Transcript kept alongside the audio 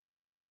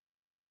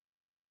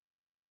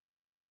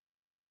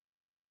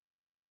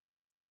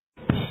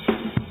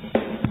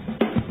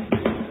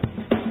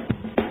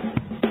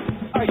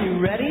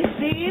ready,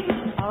 Steve?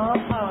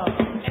 Uh-huh.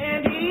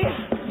 Andy?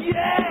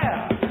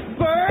 Yeah!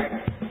 Bert?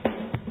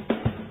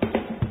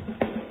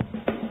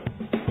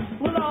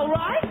 Well, all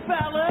right,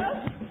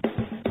 fellas.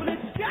 Well,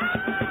 let's go!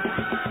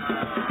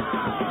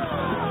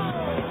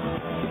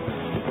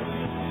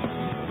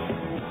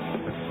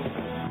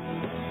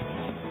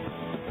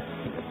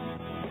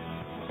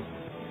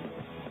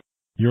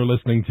 You're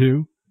listening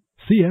to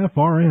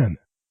CFRN,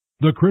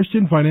 the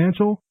Christian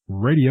Financial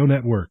Radio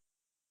Network.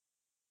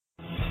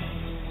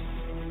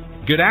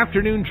 Good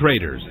afternoon,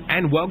 traders,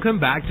 and welcome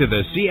back to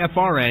the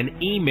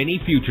CFRN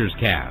E-Mini Futures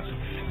Cast.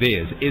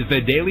 This is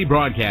the daily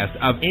broadcast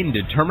of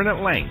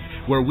Indeterminate Length,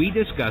 where we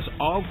discuss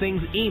all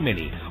things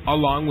E-Mini,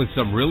 along with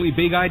some really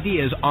big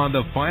ideas on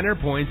the finer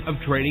points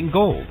of trading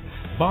gold,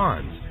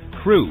 bonds,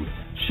 crude,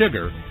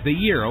 sugar, the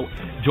euro.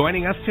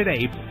 Joining us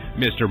today,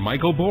 Mr.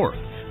 Michael Borth.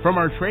 From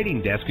our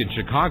trading desk in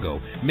Chicago,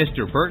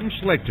 Mr. Burton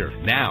Schlichter.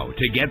 Now,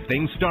 to get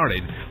things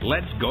started,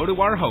 let's go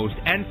to our host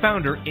and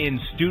founder in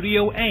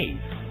Studio A,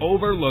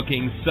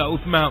 overlooking South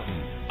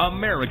Mountain,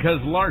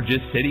 America's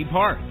largest city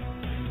park.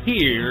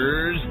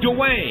 Here's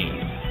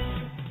Dwayne.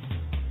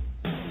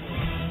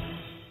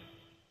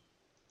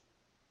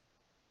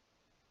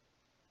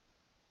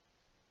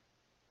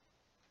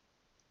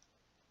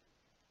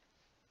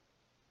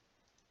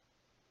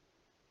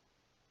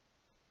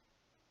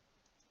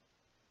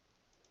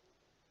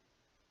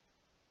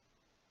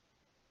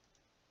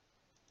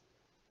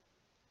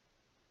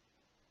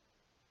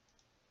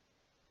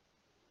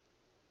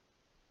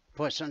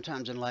 Boy,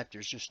 sometimes in life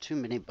there's just too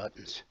many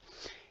buttons.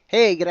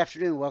 Hey, good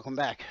afternoon. Welcome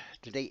back.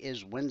 Today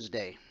is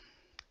Wednesday,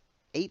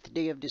 8th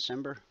day of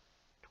December,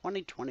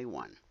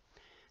 2021.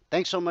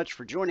 Thanks so much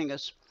for joining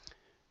us.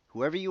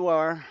 Whoever you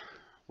are,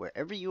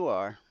 wherever you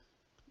are,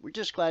 we're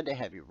just glad to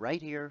have you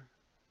right here,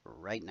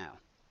 right now.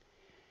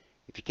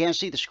 If you can't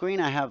see the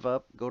screen I have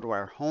up, go to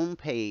our home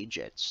page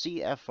at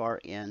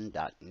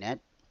cfrn.net.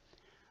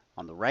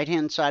 On the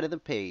right-hand side of the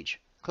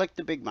page, click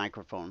the big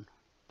microphone,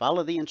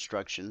 follow the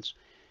instructions.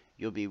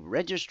 You'll be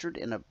registered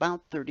in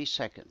about 30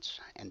 seconds,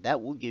 and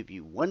that will give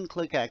you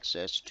one-click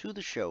access to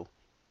the show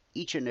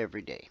each and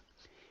every day.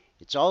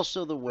 It's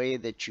also the way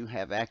that you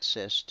have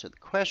access to the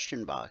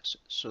question box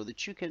so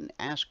that you can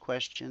ask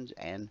questions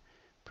and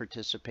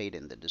participate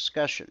in the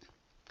discussion.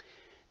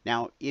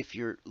 Now, if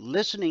you're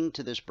listening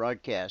to this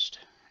broadcast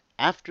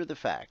after the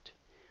fact,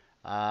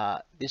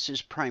 this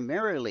is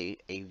primarily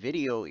a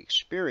video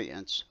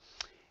experience.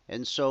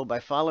 And so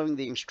by following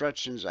the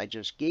instructions I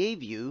just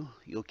gave you,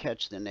 you'll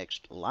catch the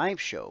next live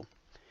show.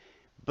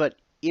 But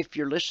if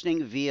you're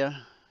listening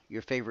via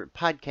your favorite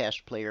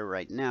podcast player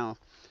right now,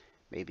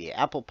 maybe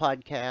Apple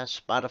Podcasts,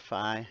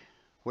 Spotify,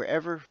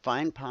 wherever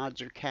fine pods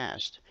are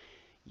cast,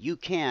 you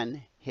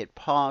can hit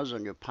pause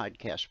on your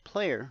podcast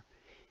player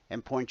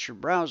and point your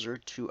browser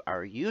to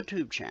our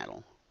YouTube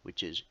channel,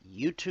 which is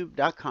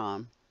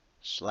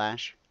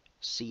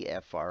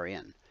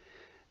youtube.com/CFRN.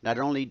 Not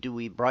only do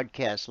we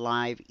broadcast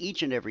live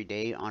each and every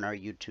day on our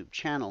YouTube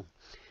channel,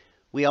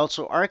 we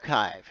also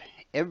archive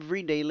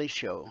every daily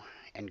show,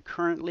 and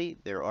currently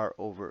there are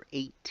over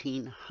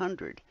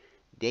 1,800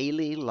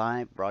 daily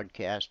live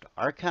broadcasts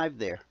archived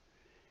there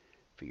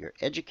for your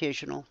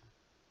educational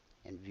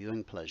and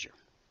viewing pleasure.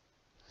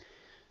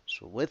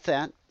 So with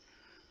that,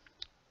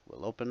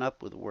 we'll open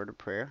up with a word of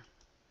prayer,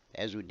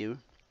 as we do.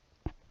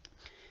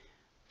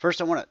 First,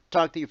 I want to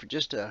talk to you for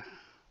just a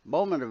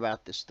moment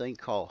about this thing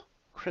called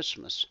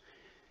Christmas.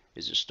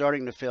 Is it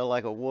starting to feel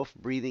like a wolf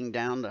breathing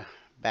down the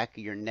back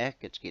of your neck?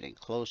 It's getting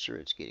closer.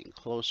 It's getting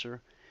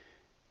closer.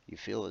 You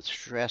feel the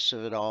stress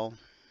of it all.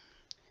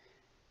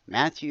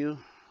 Matthew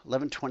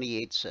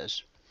 11:28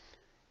 says,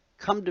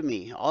 "Come to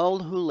me, all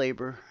who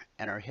labor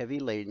and are heavy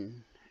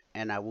laden,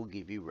 and I will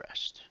give you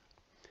rest.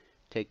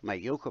 Take my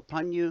yoke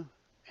upon you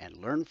and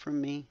learn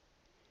from me,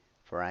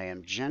 for I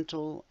am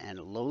gentle and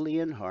lowly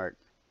in heart,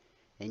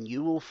 and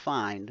you will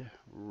find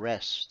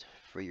rest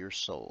for your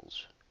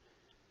souls.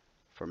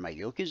 For my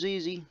yoke is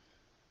easy,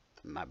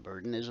 my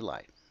burden is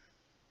light."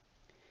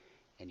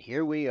 And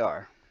here we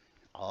are,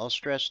 all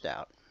stressed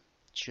out,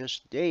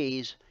 just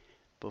days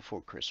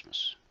before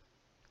Christmas.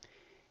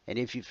 And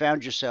if you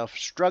found yourself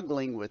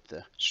struggling with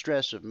the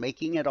stress of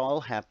making it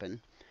all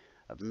happen,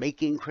 of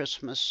making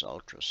Christmas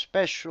ultra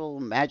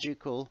special,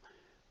 magical,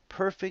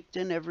 perfect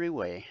in every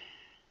way,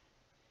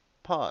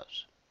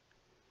 pause.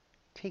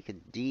 Take a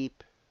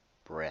deep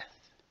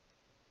breath.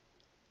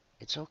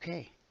 It's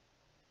okay.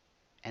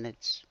 And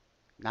it's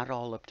not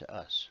all up to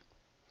us.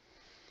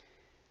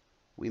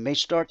 We may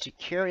start to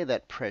carry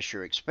that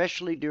pressure,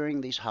 especially during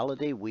these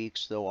holiday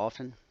weeks, though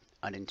often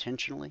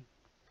unintentionally.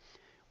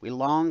 We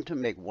long to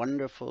make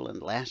wonderful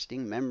and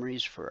lasting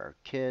memories for our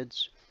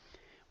kids.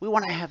 We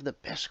want to have the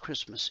best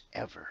Christmas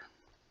ever.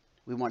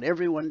 We want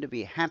everyone to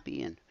be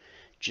happy and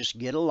just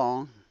get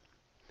along.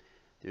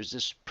 There's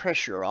this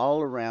pressure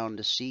all around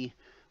to see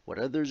what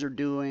others are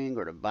doing,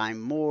 or to buy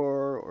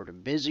more, or to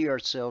busy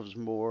ourselves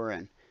more,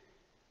 and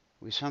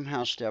we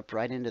somehow step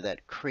right into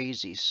that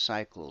crazy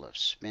cycle of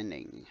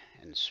spinning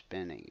and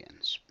spinning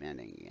and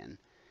spinning. And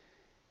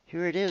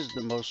here it is,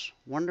 the most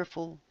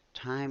wonderful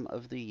time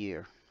of the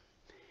year,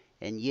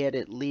 and yet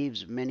it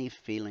leaves many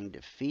feeling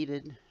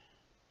defeated,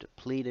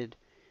 depleted,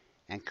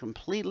 and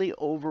completely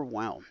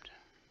overwhelmed.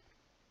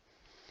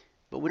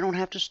 But we don't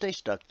have to stay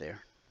stuck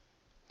there.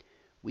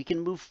 We can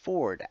move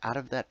forward out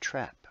of that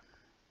trap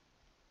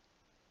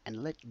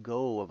and let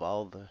go of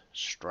all the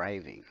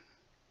striving.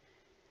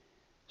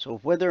 So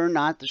whether or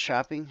not the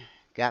shopping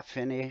got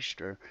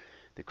finished, or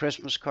the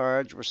Christmas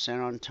cards were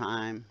sent on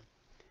time,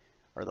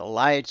 or the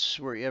lights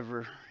were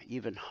ever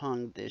even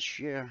hung this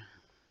year,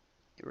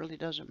 it really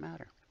doesn't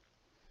matter.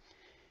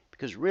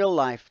 Because real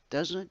life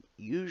doesn't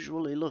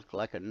usually look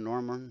like a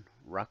Norman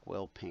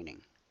Rockwell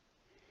painting.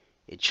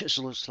 It just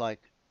looks like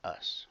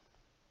us.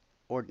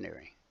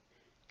 Ordinary.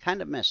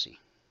 Kind of messy.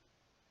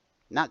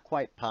 Not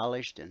quite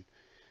polished, and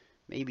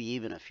maybe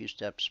even a few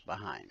steps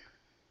behind.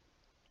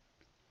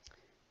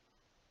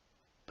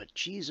 But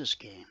Jesus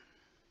came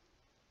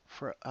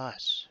for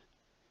us.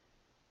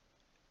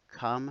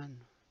 Common,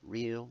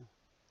 real,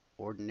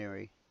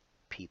 ordinary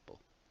people.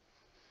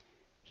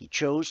 He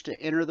chose to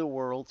enter the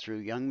world through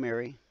young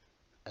Mary,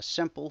 a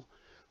simple,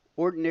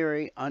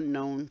 ordinary,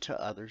 unknown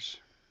to others.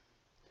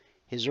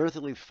 His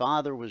earthly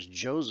father was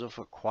Joseph,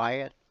 a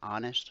quiet,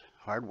 honest,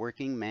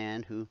 hard-working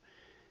man who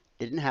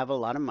didn't have a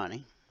lot of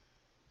money.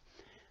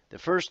 The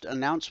first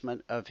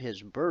announcement of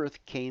his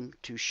birth came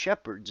to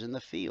shepherds in the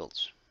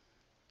fields.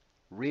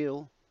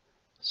 Real,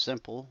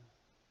 simple,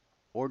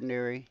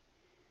 ordinary,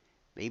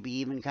 maybe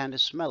even kind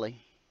of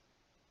smelly,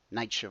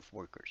 night shift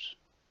workers.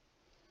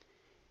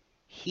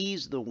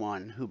 He's the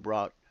one who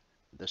brought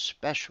the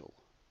special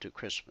to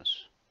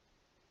Christmas.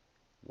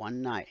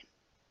 One night,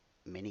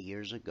 many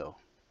years ago.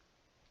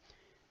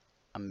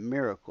 A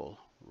miracle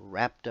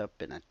wrapped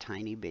up in a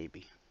tiny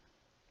baby.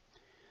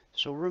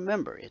 So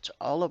remember, it's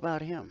all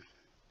about him.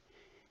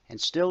 And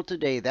still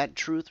today, that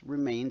truth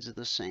remains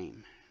the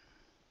same.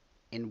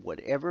 In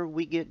whatever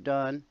we get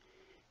done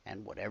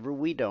and whatever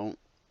we don't,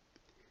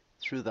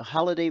 through the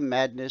holiday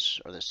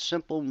madness or the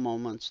simple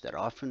moments that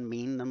often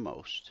mean the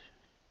most,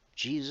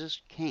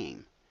 Jesus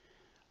came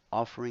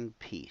offering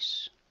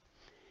peace,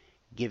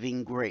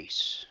 giving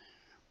grace,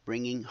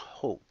 bringing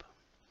hope.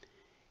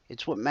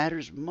 It's what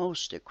matters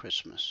most at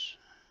Christmas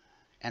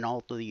and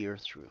all the year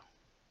through.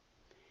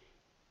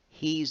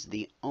 He's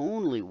the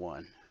only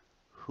one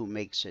who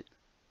makes it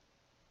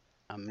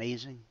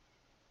amazing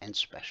and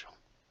special.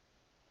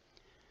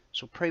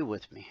 So pray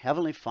with me.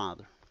 Heavenly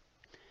Father,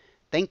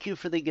 thank you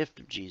for the gift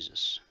of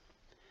Jesus,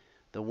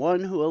 the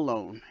one who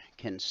alone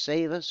can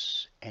save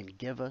us and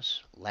give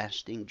us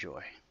lasting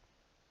joy.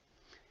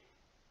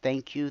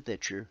 Thank you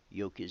that your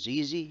yoke is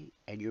easy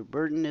and your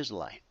burden is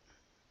light.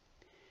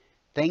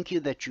 Thank you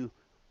that you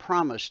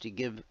promise to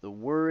give the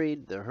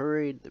worried, the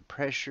hurried, the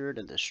pressured,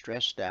 and the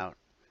stressed out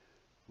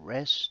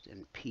rest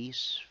and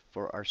peace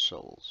for our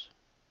souls,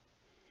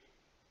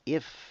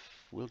 if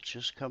we'll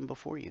just come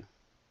before you.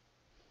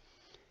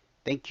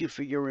 Thank you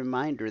for your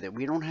reminder that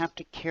we don't have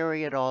to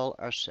carry it all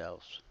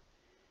ourselves.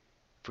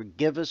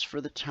 Forgive us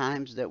for the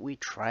times that we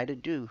try to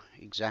do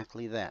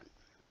exactly that,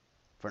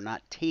 for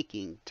not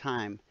taking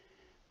time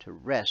to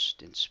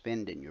rest and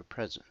spend in your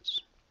presence.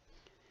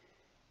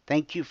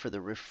 Thank you for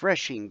the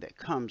refreshing that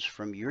comes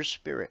from your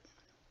Spirit,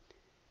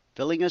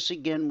 filling us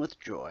again with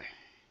joy,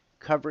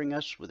 covering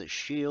us with a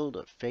shield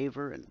of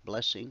favor and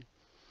blessing,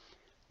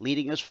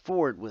 leading us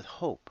forward with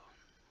hope.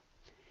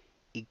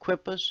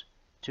 Equip us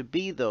to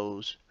be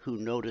those who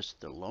notice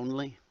the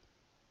lonely,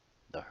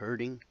 the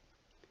hurting.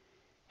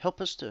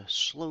 Help us to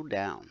slow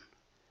down,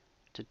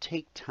 to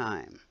take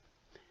time,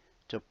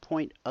 to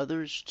point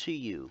others to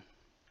you,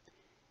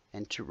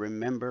 and to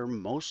remember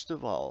most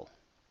of all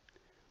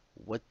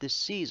what this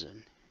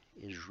season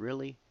is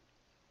really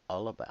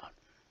all about.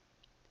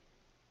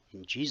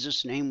 In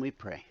Jesus' name we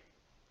pray.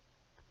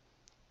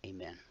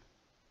 Amen.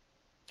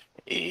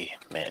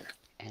 Amen.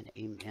 And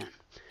amen.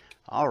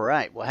 All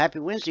right. Well, happy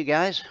Wednesday,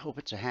 guys. Hope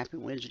it's a happy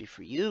Wednesday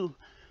for you,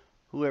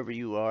 whoever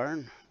you are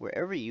and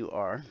wherever you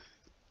are.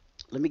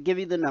 Let me give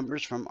you the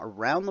numbers from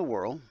around the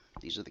world.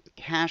 These are the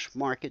cash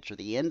markets, or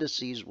the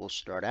indices we'll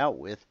start out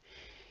with.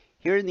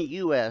 Here in the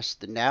U.S.,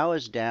 the Dow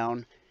is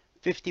down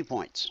 50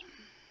 points.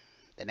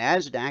 The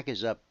NASDAQ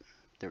is up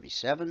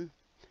 37.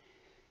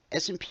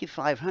 S&P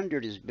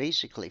 500 is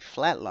basically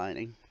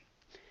flatlining.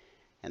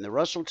 And the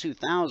Russell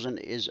 2000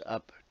 is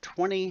up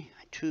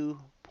 22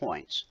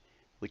 points,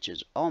 which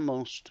is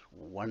almost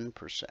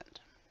 1%.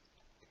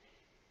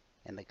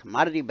 And the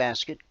commodity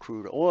basket,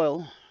 crude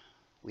oil,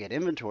 we had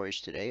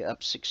inventories today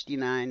up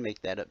 69,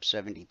 make that up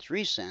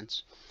 73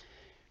 cents.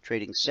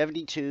 Trading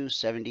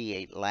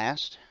 72.78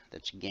 last.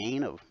 That's a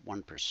gain of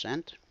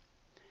 1%.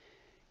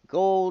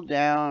 Gold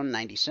down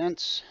 90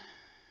 cents.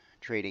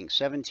 Trading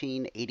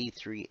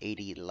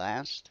 17.83.80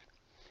 last.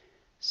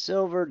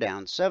 Silver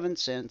down 7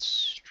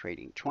 cents.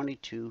 Trading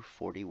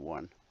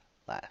 22.41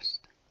 last.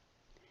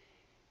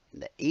 In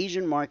the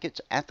Asian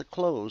markets at the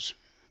close,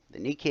 the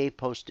Nikkei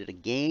posted a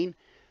gain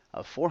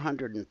of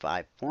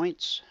 405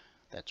 points.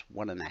 That's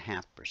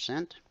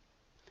 1.5%.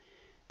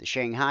 The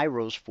Shanghai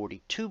rose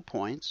 42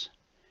 points,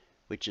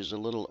 which is a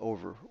little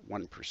over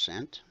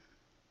 1%.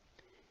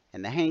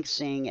 and the Hang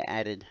Seng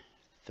added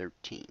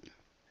 13.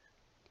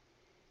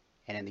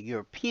 And in the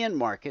European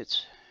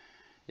markets,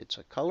 it's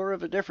a color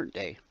of a different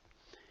day.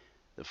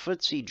 The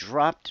FTSE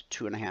dropped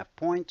 2.5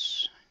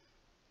 points.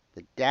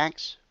 The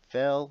DAX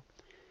fell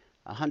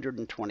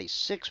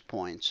 126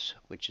 points,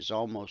 which is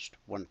almost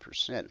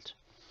 1%.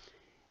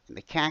 And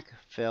the CAC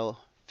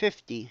fell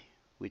 50,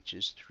 which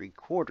is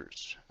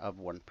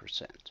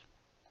 0.75%.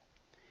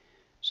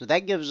 So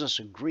that gives us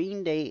a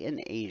green day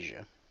in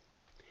Asia.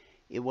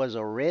 It was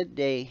a red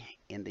day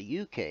in the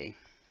UK.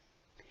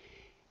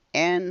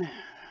 And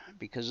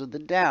because of the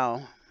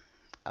Dow,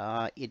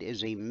 it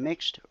is a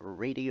mixed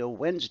radio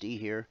Wednesday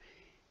here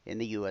in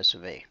the US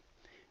of A.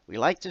 We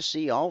like to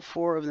see all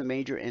four of the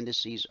major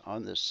indices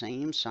on the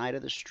same side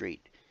of the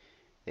street.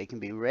 They can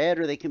be red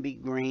or they can be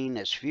green.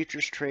 As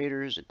futures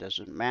traders, it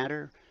doesn't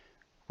matter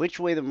which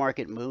way the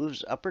market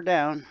moves, up or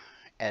down,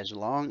 as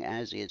long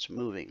as it's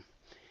moving.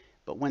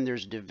 But when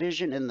there's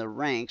division in the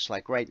ranks,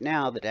 like right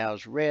now, the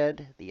Dow's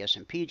red, the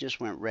S&P just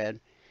went red,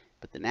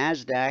 but the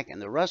NASDAQ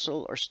and the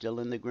Russell are still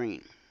in the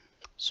green.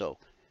 So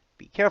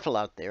be careful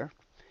out there.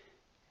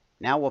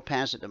 Now we'll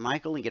pass it to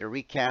Michael and get a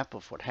recap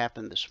of what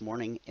happened this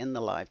morning in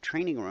the live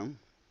training room.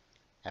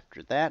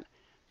 After that,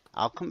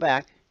 I'll come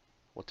back.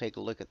 We'll take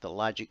a look at the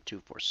Logic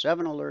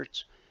 247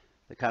 alerts,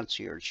 the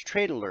Concierge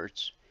Trade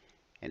alerts,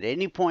 and at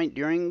any point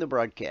during the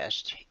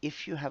broadcast,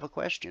 if you have a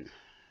question,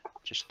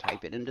 just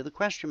type it into the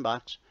question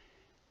box.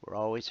 We're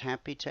always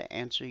happy to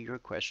answer your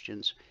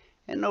questions,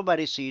 and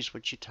nobody sees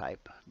what you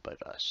type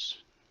but us.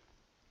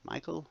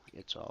 Michael,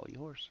 it's all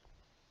yours.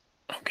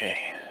 Okay,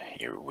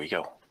 here we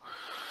go.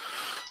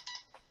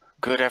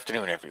 Good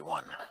afternoon,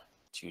 everyone.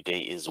 Today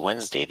is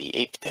Wednesday, the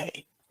 8th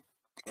day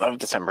of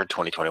December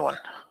 2021.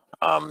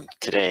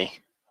 Today,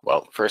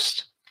 well,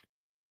 first,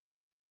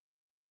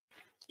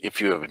 if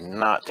you have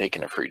not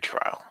taken a free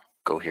trial,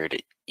 go here to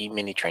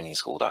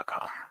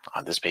eminitrainingschool.com.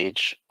 On this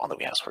page, all that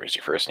we ask for is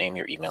your first name,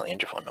 your email,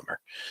 and your phone number.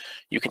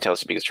 You can tell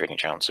us your biggest trading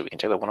challenge so we can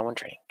tailor one-on-one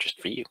training just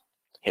for you.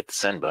 Hit the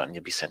send button,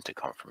 you'll be sent a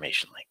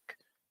confirmation link.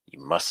 You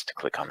must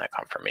click on that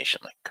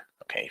confirmation link.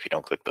 Okay, if you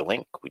don't click the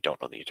link, we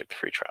don't know that you took the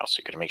free trial, so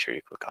you're going to make sure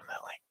you click on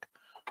that link.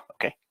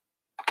 Okay?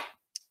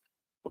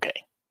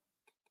 Okay.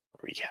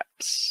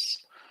 Recaps.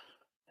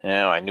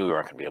 Now, I knew we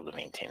weren't going to be able to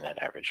maintain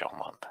that average all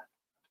month,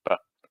 but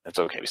that's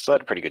okay. We still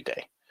had a pretty good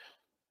day.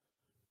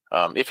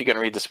 If you're going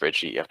to read the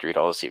spreadsheet, you have to read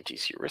all the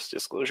CFTC risk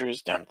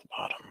disclosures down at the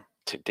bottom.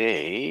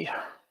 Today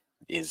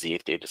is the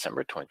 8th day of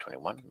December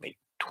 2021. Made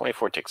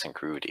 24 ticks in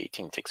crude,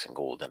 18 ticks in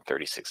gold, and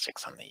 36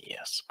 ticks on the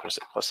ES. Puts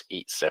it plus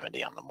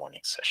 870 on the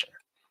morning session.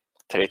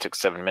 Today took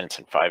 7 minutes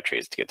and 5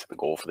 trades to get to the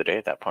goal for the day.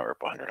 At that point, we're up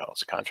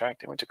 $100 a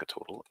contract, and we took a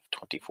total of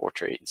 24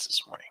 trades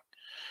this morning.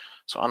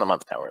 So on the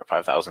month now, we're at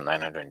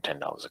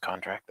 $5,910 a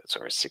contract. That's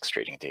over 6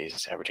 trading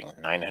days, averaging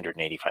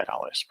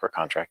 $985 per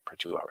contract per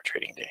 2-hour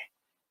trading day.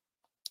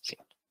 See,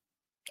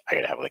 I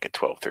gotta have like a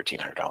 $1,200,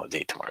 $1,300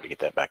 day tomorrow to get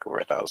that back over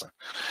 1,000.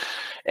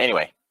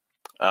 Anyway,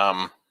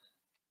 on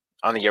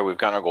the year, we've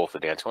gotten our goal for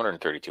the day on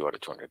 232 out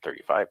of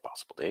 235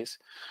 possible days.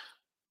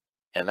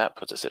 And that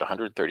puts us at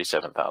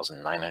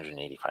 $137,985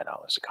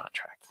 a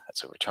contract.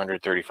 That's over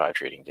 235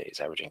 trading days,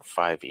 averaging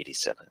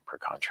 $587 per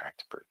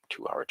contract per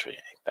 2-hour trading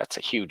day. That's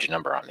a huge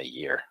number on the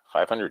year,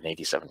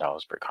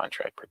 $587 per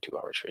contract per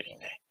 2-hour trading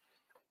day.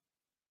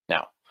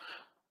 Now,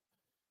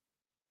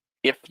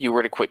 if you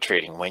were to quit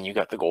trading when you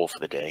got the goal for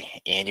the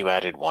day and you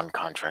added 1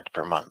 contract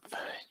per month,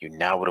 you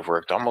now would have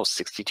worked almost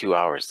 62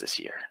 hours this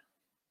year.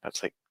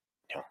 That's like,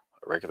 a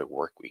regular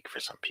work week for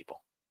some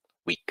people.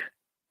 Week.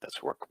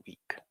 That's work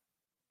week.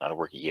 Not a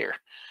work year,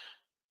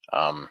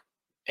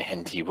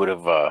 and you would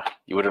have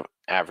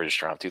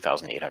averaged around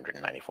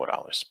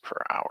 $2,894 per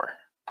hour.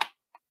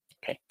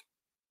 Okay,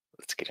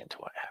 let's get into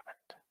what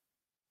happened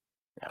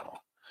now.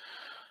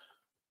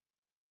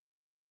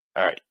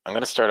 All right, I'm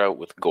going to start out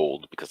with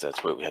gold because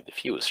that's where we had the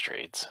fewest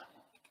trades,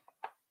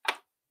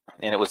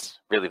 and it was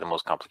really the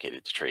most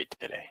complicated to trade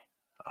today.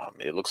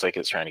 It looks like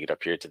it's trying to get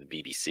up here to the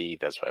BBC.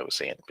 That's why I was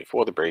saying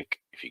before the break,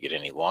 if you get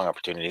any long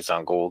opportunities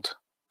on gold,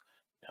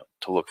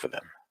 to look for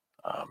them.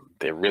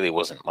 There really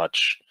wasn't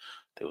much.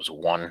 There was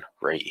one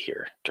right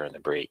here during the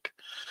break,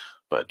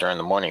 but during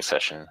the morning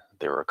session,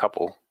 there were a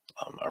couple.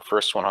 Our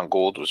first one on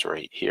gold was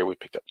right here. We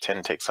picked up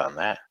 10 ticks on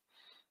that.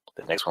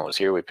 The next one was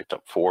here. We picked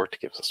up 4 to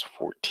give us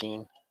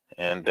 14.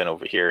 And then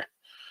over here,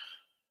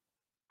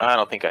 I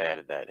don't think I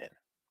added that in.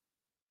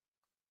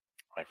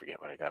 I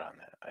forget what I got on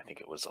that. I think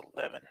it was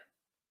 11.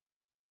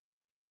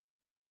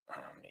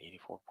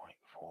 84.4.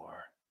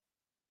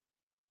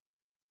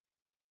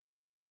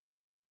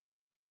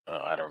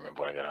 I don't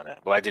remember what I got on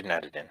that. Well, I didn't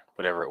add it in.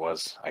 Whatever it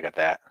was, I got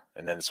that.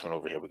 And then this one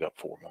over here, we got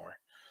 4 more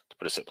to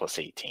put us at plus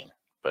 18.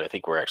 But I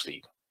think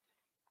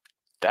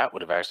that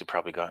would have actually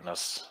probably gotten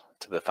us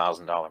to the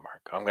 $1,000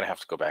 mark. I'm going to have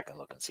to go back and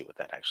look and see what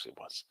that actually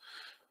was.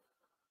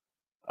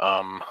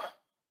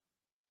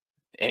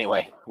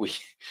 Anyway,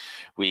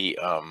 we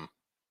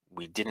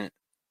didn't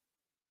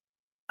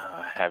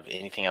have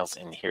anything else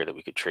in here that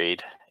we could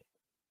trade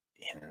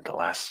in the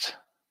last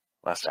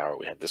hour.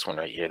 We had this one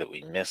right here that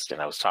we missed,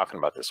 and I was talking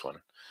about this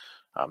one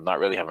Not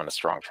really having a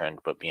strong trend,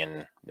 but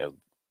being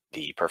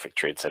the perfect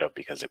trade setup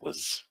because it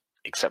was,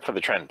 except for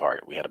the trend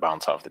part, we had a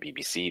bounce off the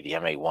BBC. The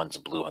MA1's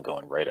blue and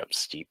going right up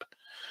steep.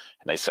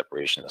 A nice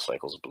separation. The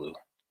cycle's blue.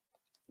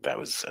 That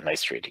was a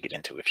nice trade to get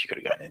into if you could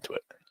have gotten into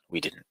it. We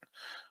didn't.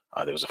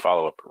 There was a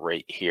follow-up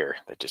right here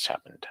that just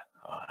happened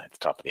at the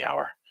top of the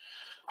hour.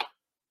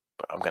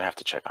 But I'm going to have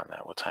to check on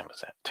that. What time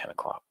was that? 10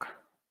 o'clock.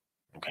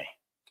 Okay.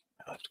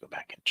 I'll have to go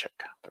back and check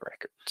the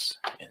records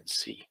and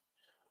see.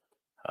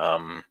 I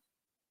don't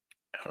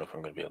know if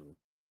I'm going to be able to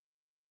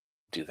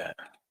do that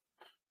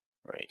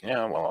right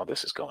now while all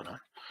this is going on.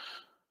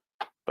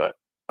 But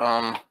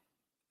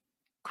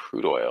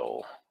crude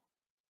oil.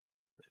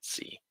 Let's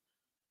see.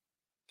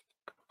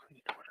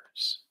 Complete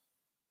orders.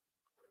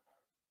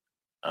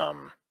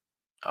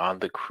 On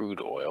the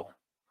crude oil,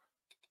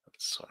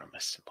 that's sort of my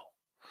symbol.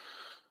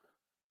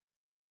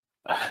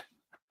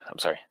 I'm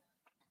sorry.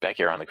 Back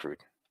here on the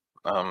crude.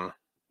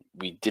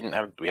 We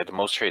had the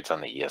most trades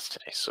on the ES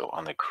today. So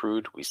on the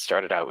crude, we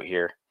started out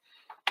here.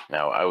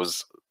 Now I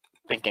was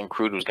thinking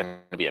crude was going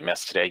to be a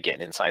mess today,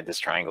 getting inside this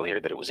triangle here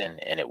that it was in,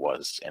 and it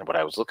was. And what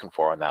I was looking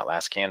for on that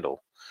last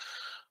candle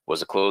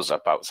was a close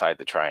up outside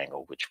the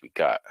triangle, which we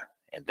got.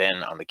 And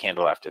then on the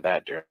candle after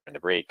that, during the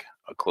break,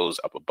 a close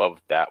up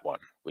above that one,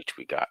 which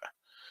we got.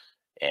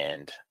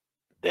 And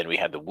then we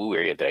had the woo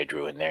area that I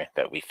drew in there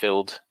that we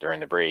filled during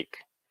the break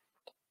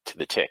to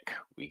the tick.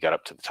 We got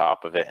up to the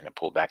top of it and it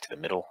pulled back to the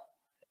middle.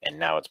 And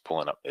now it's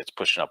pulling up, it's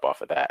pushing up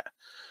off of that.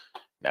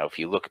 Now, if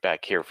you look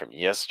back here from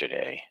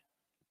yesterday,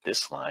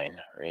 this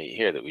line right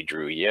here that we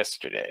drew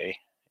yesterday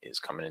is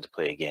coming into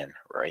play again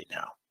right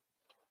now.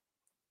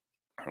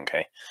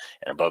 Okay,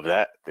 and above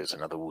that, there's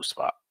another woo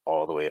spot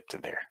all the way up to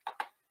there.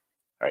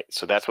 All right,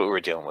 so that's what we're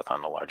dealing with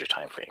on the larger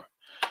time frame.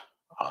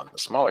 On the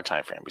smaller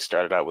time frame, we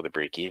started out with a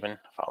break even,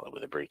 followed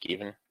with a break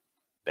even.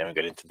 Then we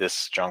got into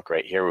this junk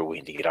right here where we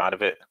need to get out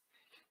of it.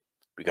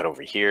 We got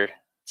over here,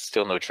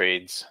 still no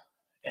trades,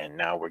 and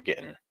now we're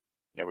getting,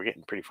 we're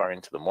getting pretty far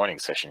into the morning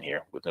session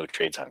here with no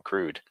trades on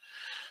crude.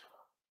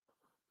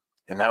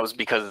 And that was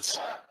because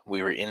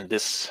we were in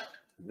this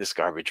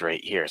garbage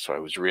right here, so I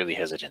was really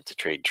hesitant to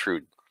trade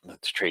crude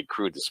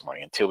this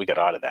morning until we got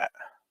out of that.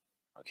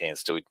 Okay,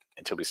 until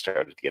we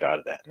started to get out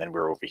of that, and then we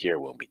were over here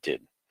when we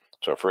did.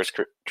 So our first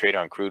trade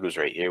on crude was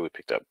right here. We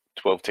picked up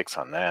 12 ticks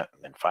on that,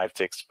 and then 5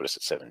 ticks put us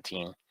at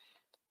 17.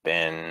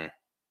 Then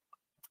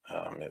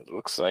it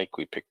looks like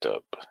we picked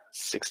up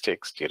 6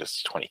 ticks to get us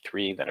to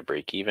 23, then a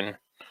break even.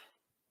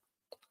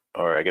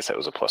 Or I guess that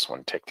was a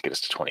 +1 tick to get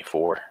us to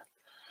 24.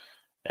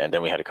 And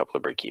then we had a couple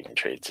of break even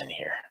trades in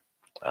here.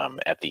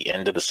 At the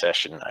end of the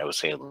session, I was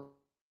saying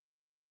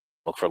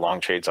look for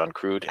long trades on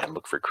crude and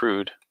look for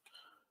crude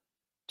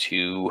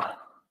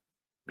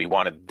we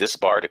wanted this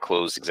bar to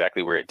close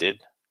exactly where it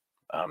did.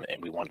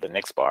 And we wanted the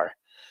next bar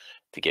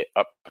to get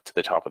up to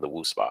the top of the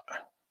woo spot,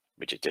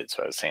 which it did.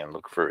 So I was saying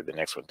look for the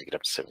next one to get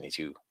up to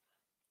 72.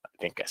 I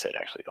think I said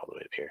actually all the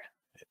way up here.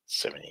 It's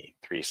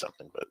 73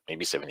 something, but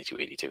maybe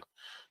 72.82.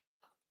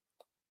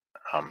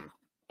 I'm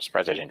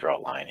surprised I didn't draw a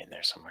line in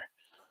there somewhere.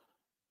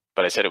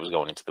 But I said it was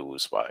going into the woo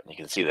spot. And you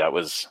can see that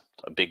was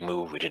a big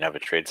move. We didn't have a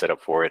trade set up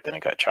for it. Then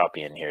it got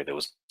choppy in here. There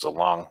was a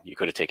long, you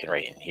could have taken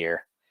right in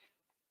here.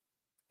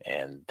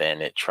 And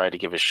then it tried to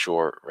give a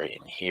short right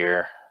in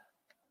here.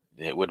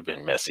 It would have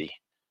been messy.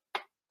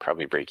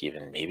 Probably break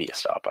even, maybe a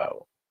stop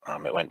out.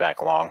 It went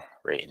back long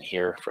right in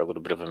here for a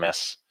little bit of a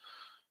mess.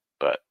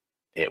 But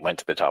it went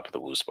to the top of the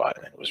woo spot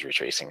and then it was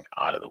retracing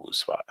out of the woo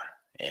spot.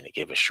 And it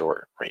gave a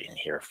short right in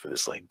here for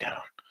this leg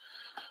down.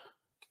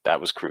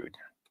 That was crude.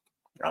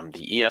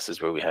 The ES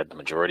is where we had the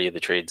majority of the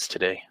trades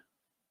today.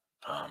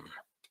 Hang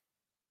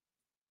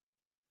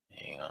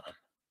on.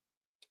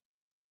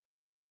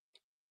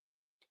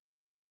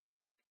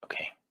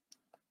 Okay.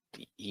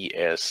 The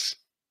ES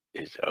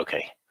is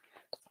okay.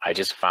 I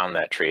just found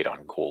that trade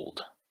on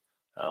gold.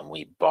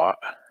 We bought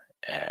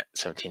at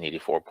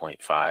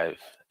 1784.5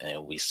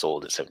 and we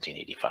sold at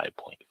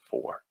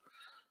 1785.4.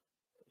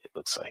 It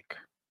looks like.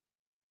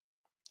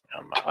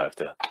 I'll have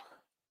to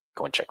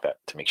go and check that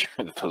to make sure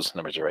that those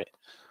numbers are right.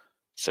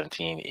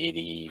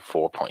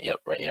 1784 point, yep,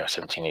 right here,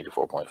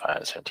 1784.5,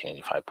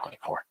 1785.4.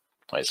 All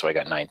right, so I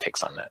got 9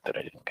 ticks on that I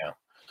didn't count.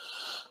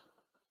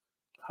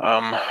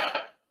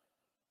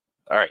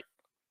 All right,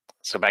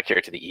 so back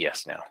here to the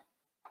ES now.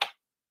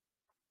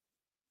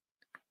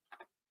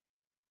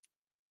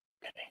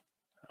 Okay,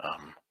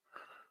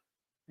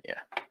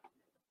 yeah,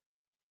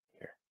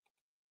 here.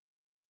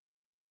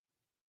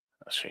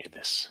 I'll show you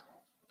this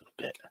a little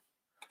bit.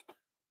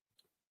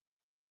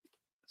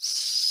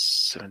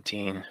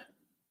 1784.5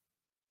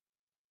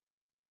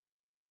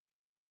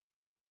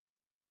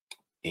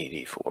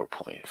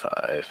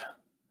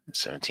 and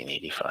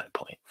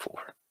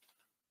 1785.4.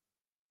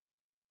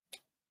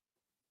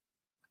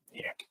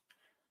 Here.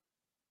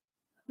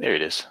 There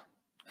it is.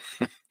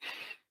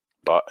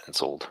 Bought and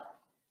sold.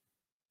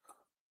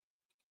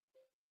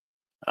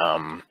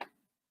 All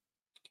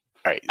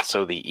right,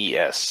 so the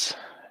ES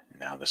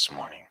now this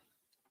morning.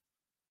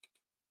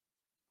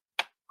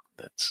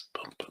 Let's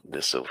bump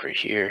this over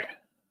here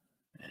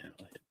and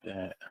hit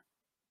that.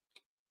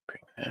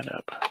 Add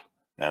up.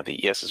 Now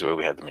the ES is where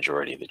we had the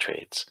majority of the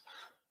trades.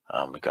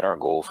 We got our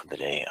goal for the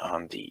day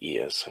on the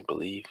ES, I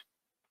believe.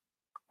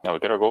 No, we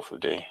got our goal for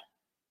the day.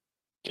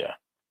 Yeah.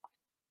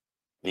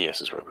 The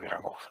ES is where we got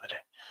our goal for the day.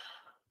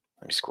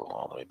 Let me scroll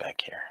all the way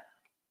back here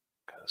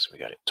because we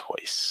got it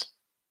twice.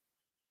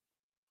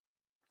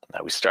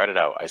 Now we started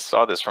out, I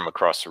saw this from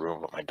across the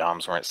room, but my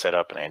DOMs weren't set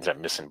up and I ended up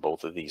missing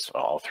both of these,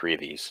 all three of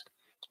these,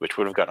 which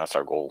would have gotten us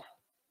our goal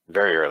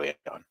very early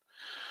on.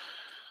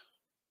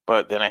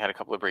 But then I had a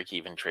couple of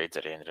break-even trades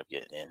that I ended up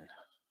getting in.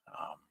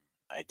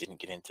 I didn't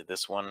get into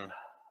this one.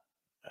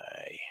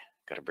 I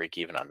got a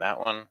break-even on that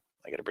one.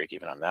 I got a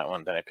break-even on that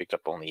one. Then I picked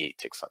up only 8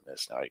 ticks on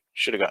this. Now I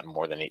should have gotten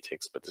more than 8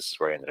 ticks, but this is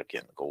where I ended up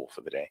getting the goal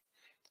for the day.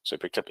 So I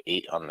picked up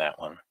 8 on that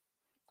one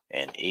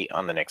and 8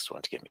 on the next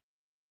one to get me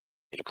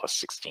to plus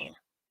 16.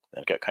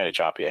 Then it got kind of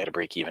choppy. I had a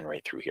break-even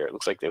right through here. It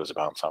looks like there was a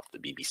bounce off the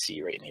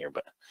BBC right in here,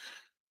 but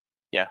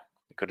yeah,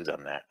 I could have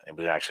done that. It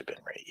would have actually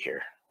been right here.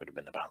 It would have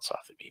been the bounce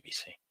off the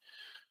BBC.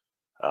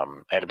 I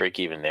had a break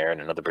even there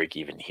and another break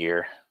even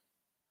here.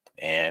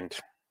 And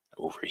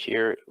over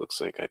here, it looks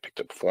like I picked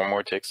up 4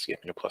 more ticks to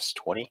get me to plus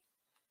 20.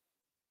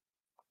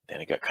 Then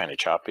it got kind of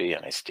choppy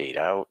and I stayed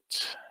out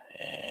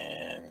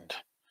and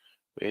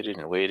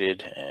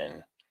waited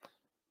and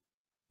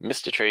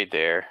missed a trade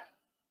there.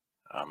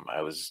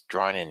 I was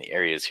drawing in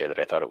areas here that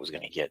I thought it was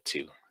going to get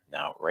to.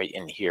 Now, right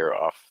in here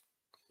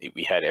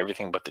we had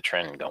everything but the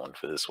trend going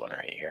for this one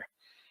right here.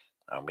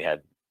 We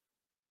had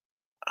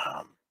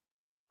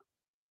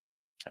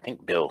I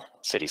think Bill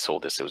said he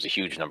sold this. It was a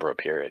huge number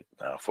up here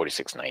at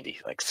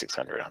 46.90, like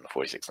 600 on the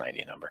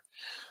 46.90 number.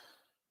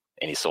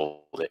 And he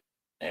sold it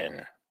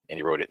and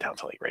he wrote it down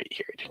to like right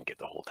here. He didn't get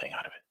the whole thing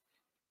out of it.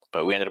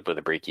 But we ended up with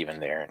a break even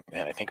there.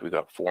 And I think we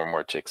got 4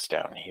 more ticks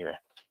down here.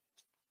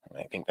 And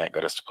I think that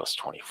got us to plus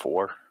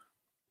 24.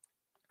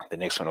 The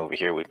next one over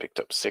here, we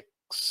picked up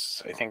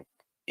 6, I think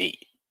 8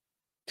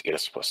 to get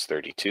us to plus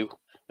 32.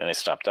 Then I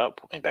stopped up,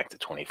 went back to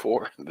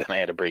 24. Then I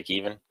had a break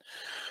even.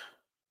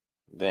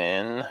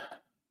 Then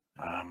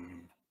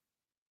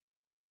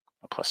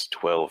a plus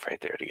 12 right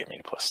there to get me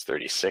to plus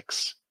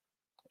 36.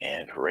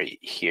 And right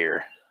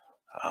here,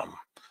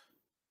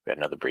 we had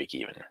another break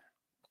even.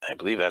 I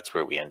believe that's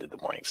where we ended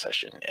the morning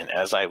session. And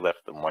as I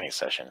left the morning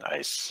session,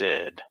 I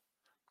said,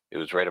 it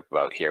was right up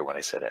about here when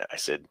I said it. I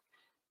said,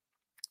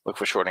 look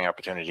for shorting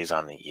opportunities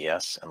on the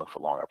ES and look for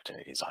long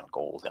opportunities on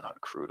gold and on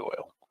crude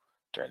oil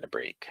during the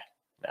break.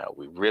 Now,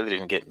 we really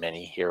didn't get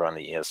many here on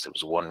the ES. It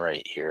was one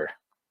right here.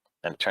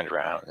 Then it turned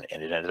around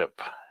and it ended up,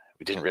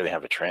 we didn't really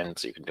have a trend,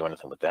 so you couldn't do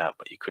anything with that,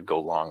 but you could go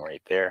long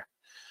right there.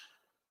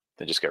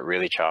 Then just got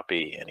really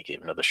choppy and it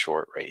gave another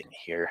short right in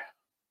here.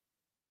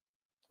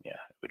 Yeah,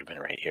 it would have been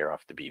right here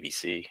off the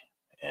BBC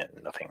and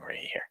nothing right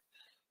here.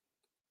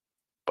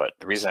 But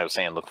the reason I was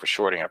saying look for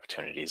shorting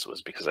opportunities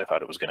was because I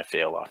thought it was going to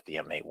fail off the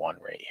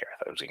MA1 right here. I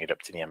thought it was going to get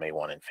up to the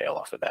MA1 and fail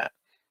off of that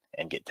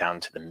and get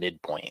down to the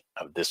midpoint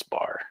of this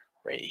bar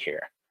right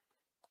here.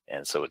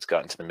 And so it's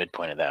gotten to the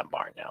midpoint of that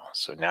bar now.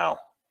 So now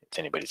it's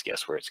anybody's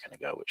guess where it's going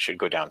to go. It should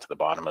go down to the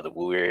bottom of the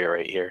Woo area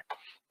right here,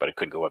 but it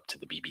could go up to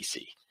the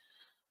BBC.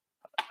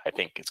 I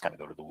think it's going to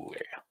go to the Woo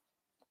area.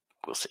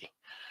 We'll see.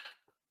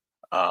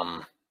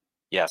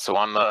 Yeah, so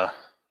on the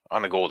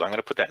gold, I'm going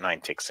to put that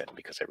 9 ticks in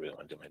because I really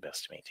want to do my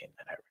best to maintain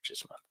that average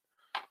this month.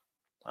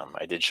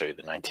 I did show you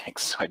the 9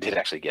 ticks, so I did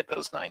actually get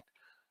those 9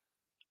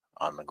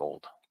 on the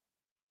gold.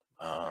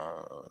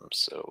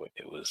 So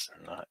it was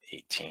not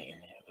 18,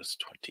 it was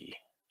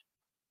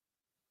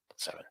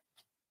 27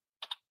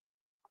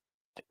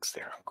 ticks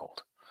there on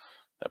gold.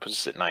 That puts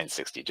us at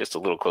 960, just a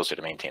little closer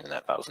to maintaining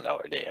that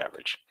 $1,000 a day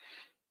average.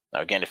 Now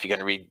again, if you're going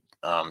to read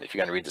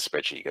the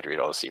spreadsheet, you got to read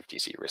all the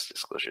CFTC risk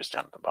disclosures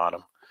down at the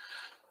bottom.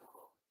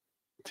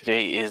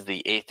 Today is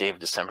the 8th day of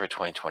December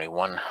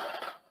 2021.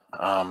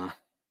 I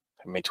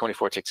made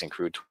 24 ticks in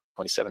crude,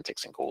 27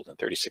 ticks in gold, and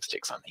 36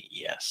 ticks on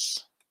the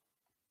ES.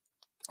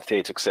 Today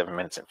it took 7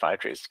 minutes and 5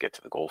 trades to get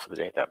to the goal for the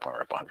day. At that point,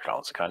 we're up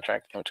 $100 a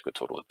contract, and we took a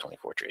total of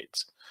 24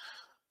 trades.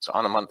 So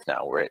on the month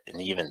now, we're at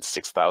an even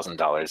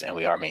 $6,000, and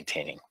we are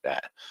maintaining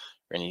that.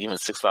 We're at an even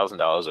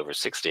 $6,000 over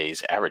 6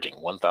 days, averaging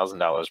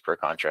 $1,000 per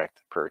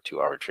contract per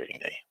 2-hour trading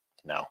day.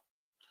 Now,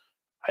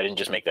 I didn't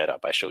just make that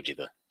up. I showed you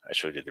the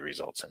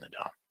results in the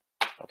DOM.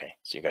 Okay,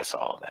 so you guys saw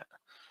all of that.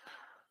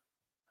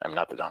 I'm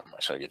not the DOM. I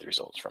showed you the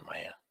results from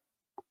my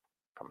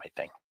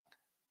thing,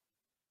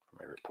 from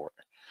my report.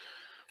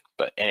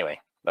 But anyway,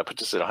 that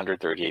puts us at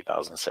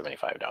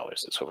 $138,075.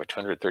 It's over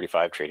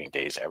 235 trading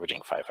days,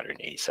 averaging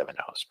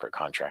 $587 per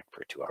contract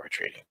per 2-hour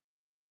trading.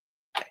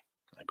 Okay,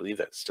 I believe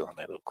that's still on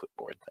my little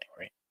clipboard thing,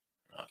 right?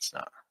 No, it's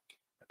not.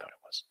 I thought it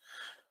was.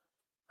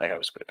 I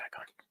always put it back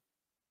on.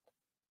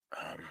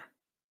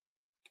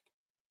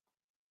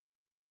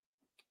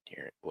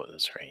 Here it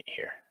was right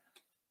here.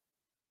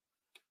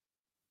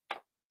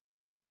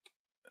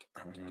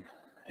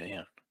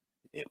 Yeah,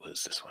 it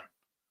was this one.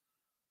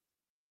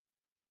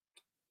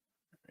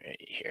 Right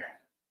here.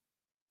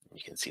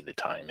 You can see the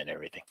time and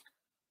everything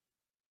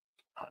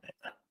on it.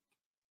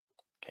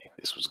 Okay,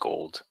 this was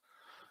gold.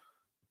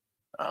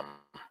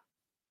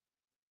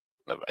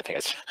 I think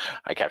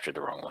I captured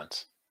the wrong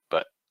ones,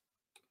 but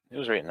it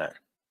was right in the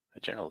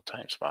general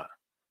time spot,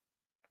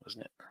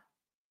 wasn't it?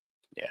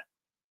 Yeah.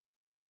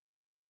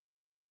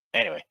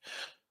 Anyway,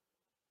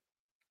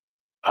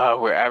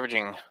 we're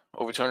averaging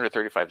over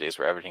 235 days.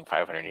 We're averaging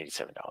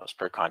 $587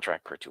 per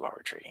contract per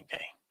 2-hour trading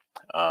day.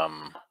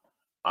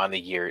 On the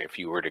year, if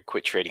you were to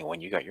quit trading when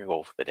you got your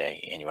goal for the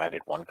day and you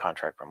added 1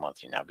 contract per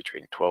month, you'd now be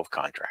trading 12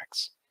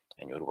 contracts,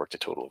 and you would have worked a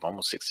total of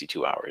almost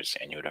 62 hours,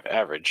 and you would have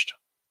averaged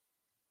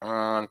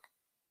around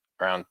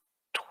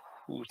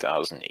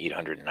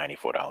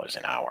 $2,894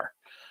 an hour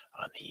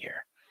on the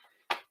year.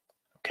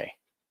 Okay,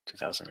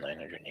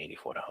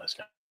 $2,984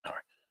 an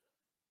hour.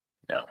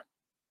 No,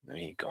 let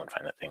me go and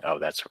find that thing. Oh,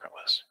 that's where it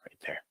was, right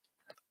there.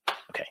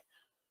 Okay,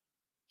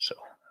 so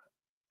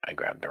I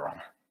grabbed the wrong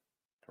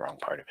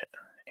part of it.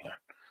 Hang on,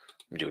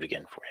 let me do it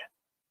again for you.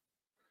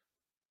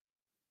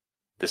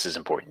 This is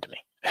important to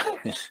me,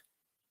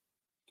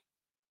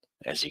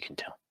 as you can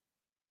tell.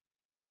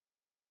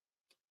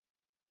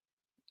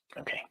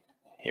 Okay,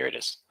 here it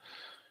is.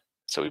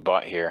 So we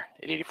bought here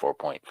at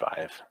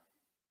 84.5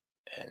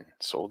 and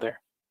sold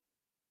there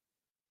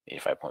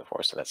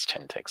 85.4. So that's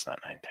 10 ticks, not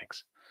 9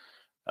 ticks.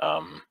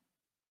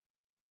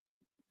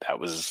 That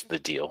was the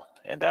deal,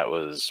 and that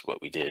was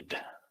what we did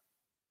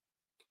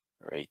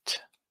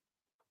right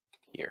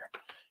here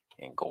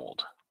in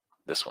gold.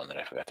 This one that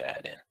I forgot to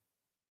add in,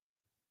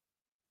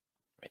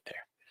 right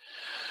there.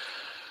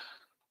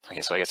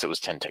 Okay, so I guess it was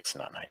 10 ticks,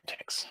 not 9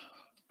 ticks.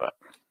 But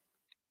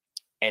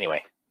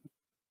anyway,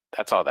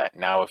 that's all that.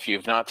 Now, if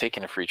you've not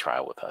taken a free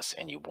trial with us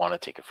and you want to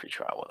take a free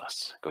trial with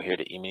us, go here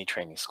to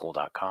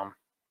eminitrainingschool.com,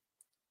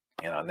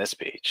 and on this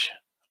page,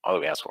 all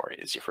that we ask for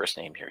is your first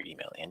name, your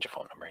email, and your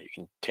phone number. You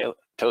can tell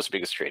us your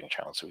biggest trading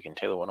challenge so we can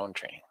tailor one-on-one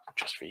training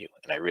just for you.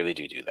 And I really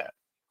do that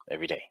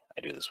every day.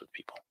 I do this with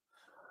people.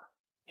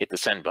 Hit the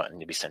send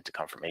button to be sent a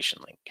confirmation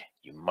link.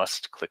 You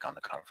must click on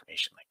the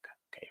confirmation link.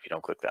 Okay, if you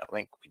don't click that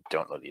link, we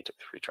don't know that you took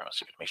the free trial,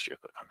 so you can make sure you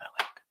click on that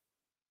link.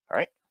 All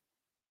right?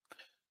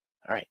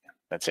 All right,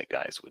 that's it,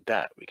 guys. With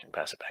that, we can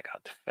pass it back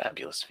out to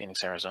fabulous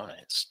Phoenix, Arizona.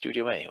 It's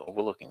Studio A,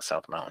 overlooking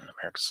South Mountain,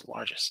 America's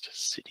largest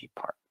city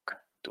park.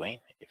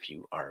 Dwayne, if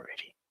you are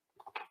ready.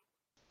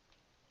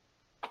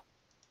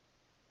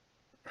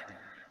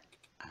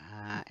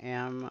 I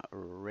am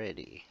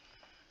ready.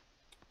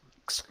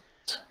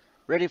 Excellent.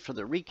 Ready for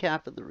the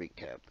recap of the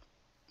recap.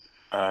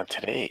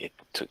 Today, it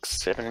took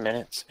 7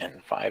 minutes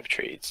and 5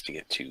 trades to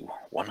get to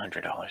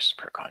 $100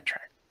 per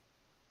contract.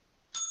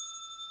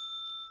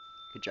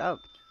 Good job.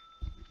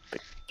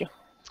 Thank you.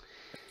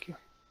 Thank you.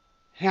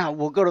 Now,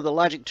 we'll go to the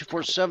Logic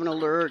 247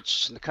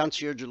 alerts and the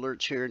concierge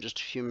alerts here in just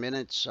a few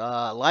minutes.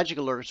 Logic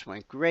alerts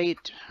went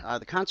great.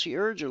 The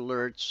concierge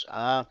alerts,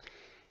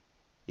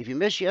 if you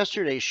missed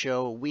yesterday's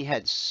show, we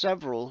had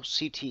several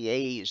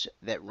CTAs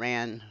that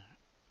ran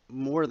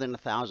more than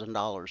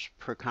 $1,000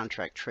 per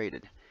contract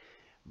traded.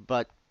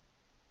 But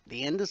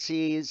the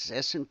indices,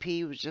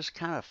 S&P was just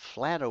kind of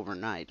flat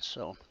overnight.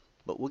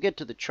 But we'll get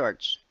to the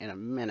charts in a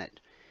minute.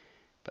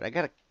 But I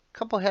got a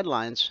couple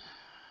headlines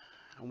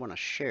I want to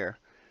share.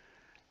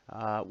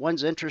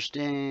 One's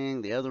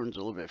interesting, the other one's a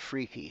little bit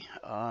freaky.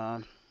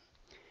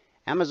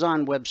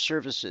 Amazon Web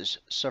Services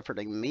suffered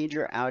a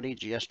major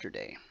outage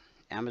yesterday.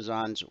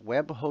 Amazon's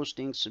web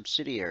hosting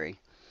subsidiary,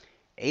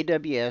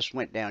 AWS,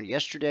 went down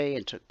yesterday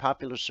and took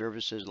popular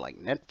services like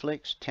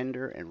Netflix,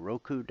 Tinder, and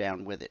Roku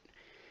down with it.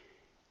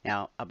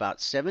 Now, about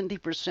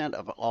 70%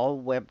 of all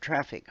web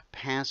traffic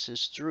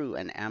passes through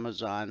an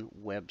Amazon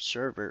web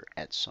server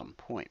at some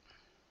point.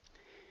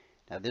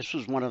 Now, this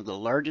was one of the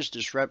largest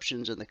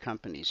disruptions in the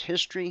company's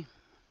history.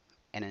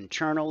 An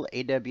internal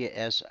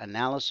AWS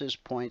analysis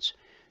points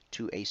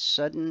to a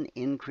sudden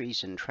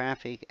increase in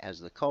traffic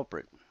as the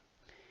culprit.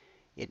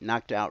 It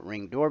knocked out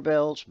Ring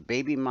doorbells,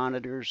 baby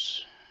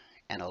monitors,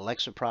 and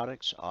Alexa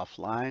products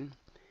offline,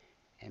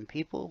 and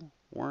people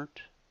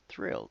weren't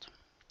thrilled.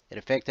 It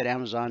affected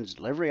Amazon's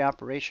delivery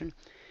operation,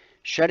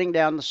 shutting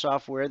down the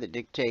software that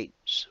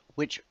dictates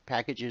which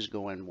packages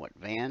go in what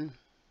van.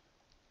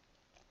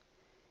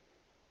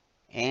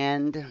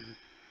 And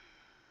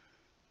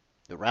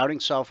the routing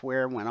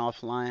software went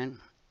offline.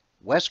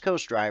 West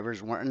Coast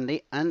drivers were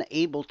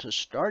unable to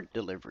start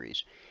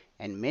deliveries,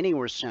 and many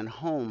were sent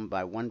home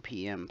by 1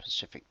 p.m.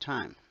 Pacific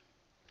time.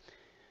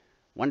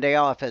 One day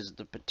off has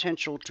the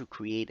potential to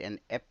create an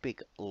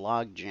epic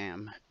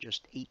logjam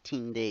just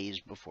 18 days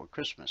before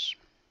Christmas.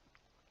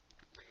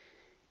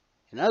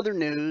 In other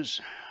news,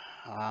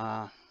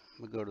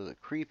 we'll go to the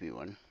creepy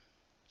one.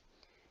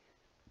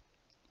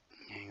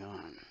 Hang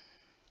on.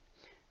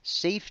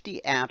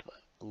 Safety app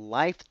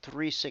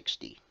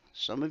Life360.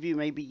 Some of you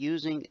may be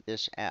using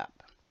this app.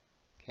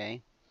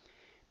 Okay.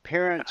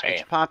 Parents,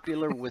 it's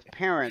popular with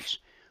parents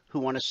who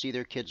want to see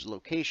their kids'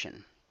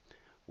 location.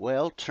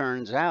 Well,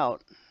 turns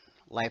out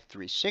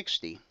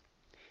Life360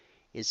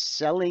 is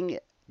selling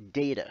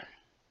data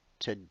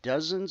to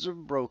dozens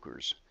of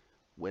brokers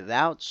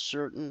without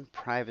certain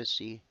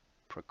privacy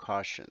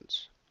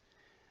precautions.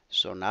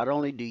 So not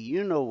only do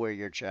you know where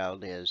your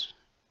child is,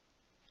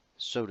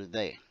 so do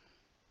they.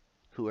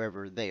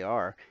 whoever they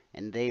are,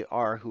 and they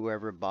are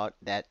whoever bought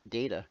that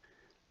data,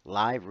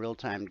 live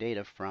real-time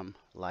data from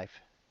Life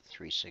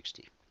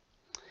 360.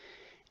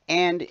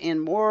 And in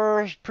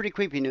more pretty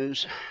creepy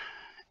news,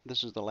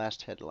 this is the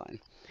last headline.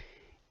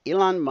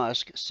 Elon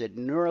Musk said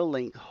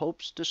Neuralink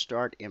hopes to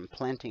start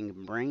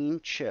implanting brain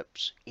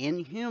chips in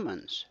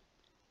humans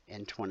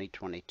in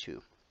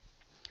 2022.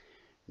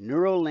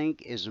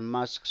 Neuralink is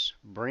Musk's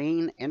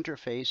brain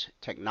interface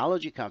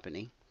technology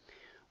company.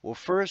 Will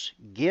first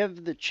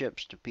give the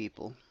chips to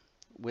people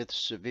with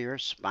severe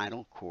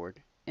spinal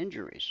cord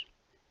injuries.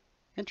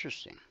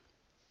 Interesting.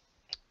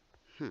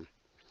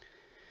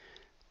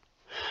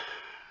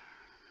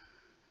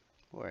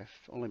 Boy,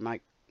 if only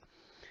Mike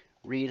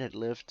Reed had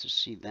lived to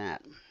see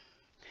that.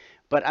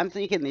 But I'm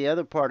thinking the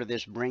other part of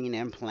this brain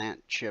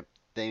implant chip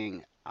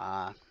thing,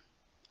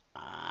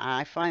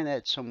 I find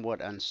that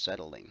somewhat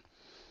unsettling.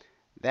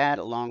 That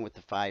along with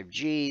the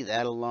 5G,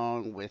 that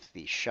along with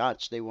the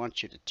shots they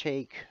want you to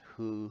take,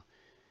 who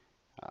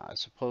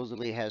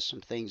supposedly has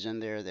some things in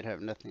there that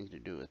have nothing to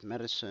do with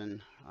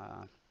medicine,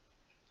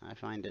 I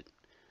find it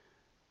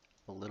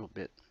a little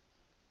bit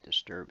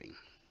disturbing.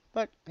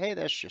 But hey,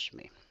 that's just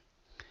me.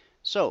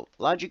 So,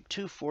 Logic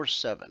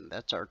 247,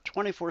 that's our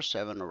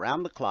 24/7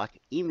 around-the-clock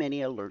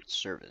E-mini alert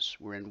service.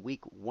 We're in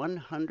week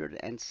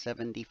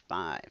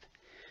 175.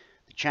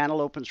 The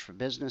channel opens for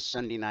business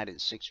Sunday night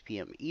at 6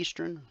 p.m.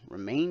 Eastern,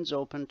 remains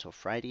open till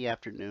Friday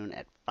afternoon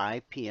at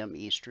 5 p.m.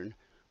 Eastern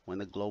when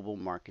the global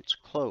markets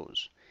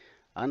close.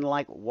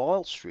 Unlike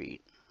Wall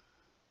Street,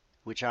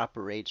 which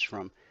operates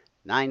from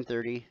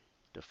 9:30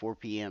 to 4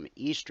 p.m.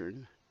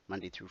 Eastern,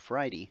 Monday through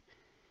Friday,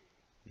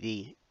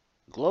 the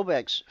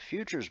Globex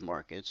futures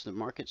markets, the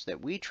markets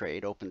that we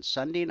trade, open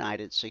Sunday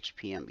night at 6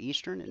 p.m.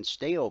 Eastern and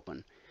stay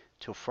open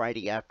till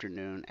Friday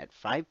afternoon at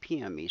 5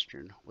 p.m.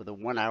 Eastern with a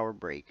 1-hour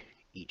break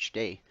each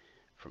day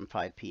from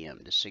 5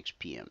 p.m. to 6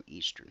 p.m.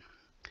 Eastern.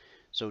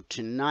 So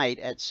tonight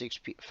at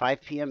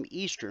 5 p.m.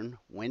 Eastern,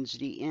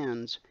 Wednesday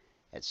ends.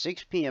 At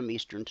 6 p.m.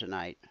 Eastern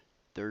tonight,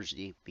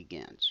 Thursday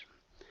begins.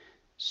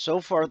 So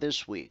far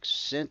this week,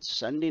 since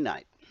Sunday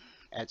night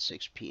at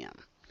 6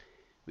 p.m.,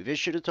 we've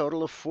issued a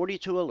total of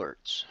 42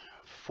 alerts.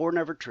 4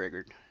 never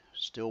triggered.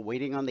 Still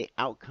waiting on the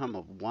outcome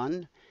of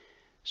 1.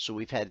 So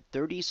we've had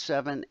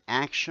 37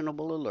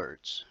 actionable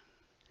alerts,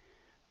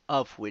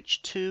 of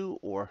which 2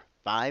 or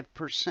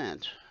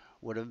 5%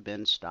 would have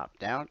been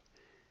stopped out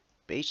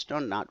based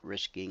on not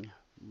risking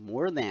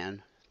more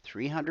than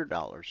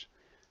 $300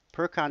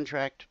 per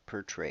contract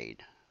per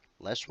trade,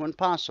 less when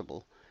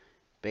possible,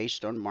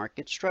 based on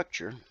market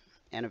structure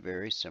and a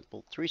very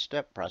simple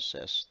 3-step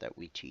process that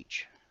we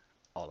teach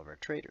all of our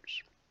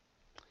traders.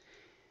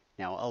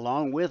 Now,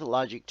 along with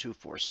Logic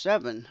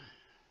 247,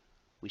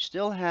 we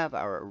still have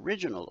our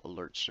original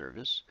alert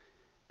service,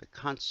 the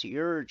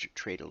concierge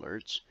trade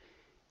alerts,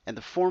 and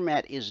the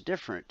format is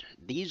different.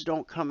 These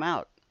don't come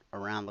out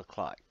around the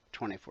clock,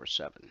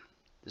 24/7.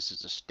 This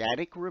is a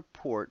static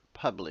report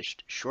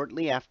published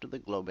shortly after the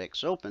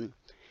Globex Open,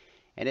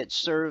 and it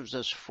serves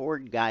as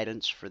forward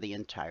guidance for the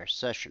entire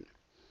session.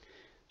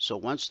 So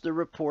once the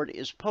report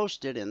is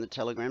posted in the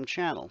Telegram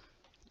channel,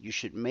 you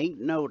should make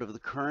note of the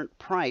current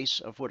price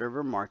of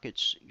whatever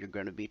markets you're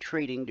going to be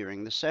trading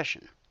during the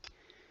session.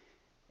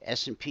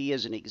 S&P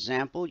as an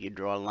example, you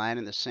draw a line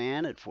in the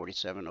sand at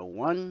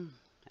 47.01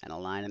 and a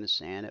line in the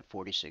sand at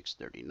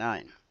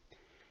 46.39.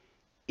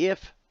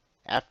 If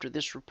after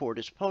this report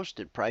is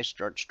posted, price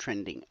starts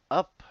trending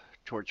up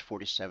towards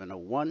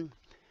 47.01,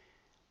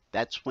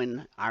 that's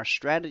when our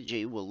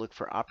strategy will look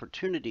for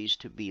opportunities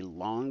to be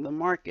long the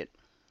market,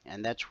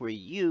 and that's where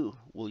you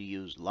will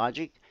use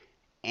logic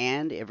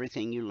and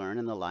everything you learn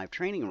in the live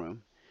training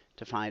room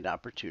to find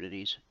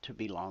opportunities to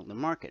be long the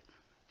market.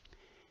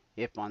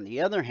 If, on the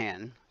other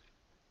hand,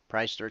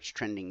 price starts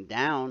trending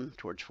down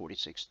towards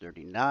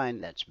 46.39,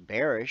 that's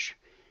bearish.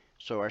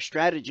 So our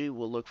strategy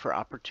will look for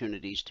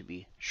opportunities to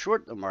be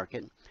short the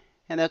market,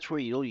 and that's where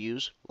you'll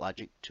use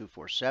Logic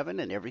 247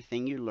 and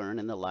everything you learn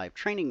in the live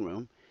training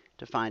room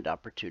to find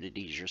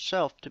opportunities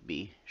yourself to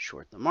be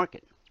short the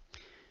market.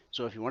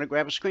 So if you want to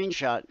grab a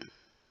screenshot,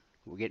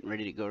 we're getting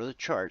ready to go to the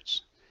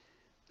charts.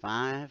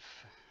 5,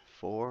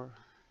 4,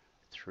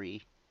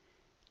 3,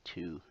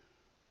 2,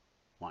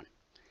 1.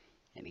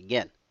 And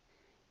again,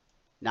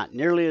 not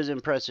nearly as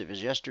impressive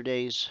as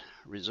yesterday's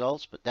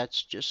results, but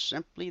that's just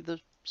simply the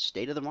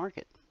state of the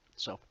market.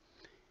 So,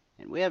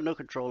 and we have no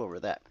control over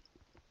that.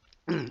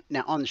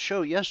 Now, on the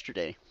show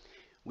yesterday,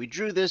 we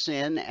drew this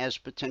in as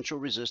potential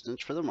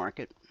resistance for the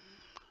market.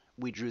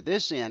 We drew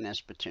this in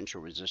as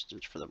potential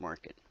resistance for the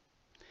market.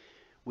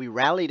 We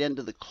rallied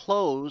into the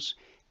close,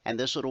 and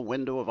this little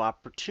window of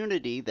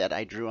opportunity that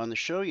I drew on the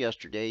show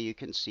yesterday, you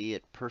can see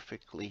it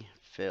perfectly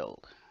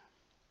filled.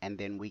 And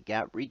then we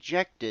got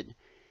rejected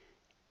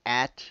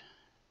at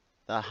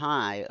the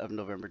high of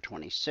November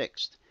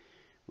 26th.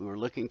 We were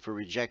looking for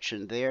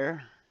rejection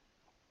there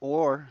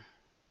or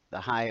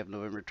the high of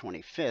November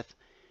 25th,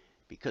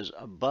 because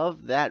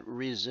above that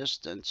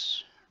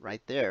resistance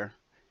right there,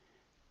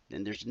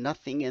 then there's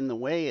nothing in the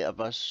way of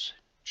us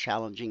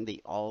challenging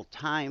the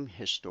all-time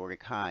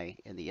historic high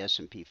in the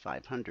S&P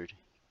 500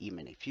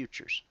 E-mini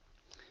futures.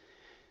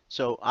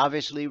 So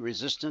obviously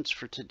resistance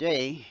for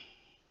today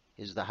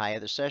is the high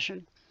of the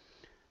session.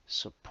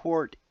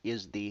 Support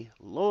is the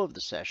low of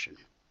the session.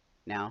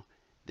 Now,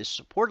 this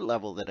support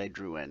level that I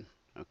drew in,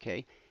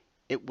 okay,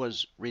 it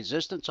was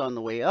resistance on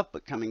the way up,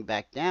 but coming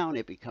back down,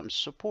 it becomes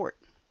support.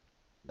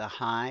 The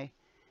high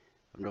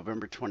of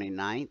November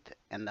 29th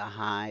and the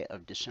high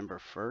of December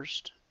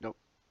 1st,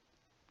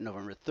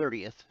 November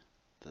 30th,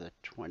 the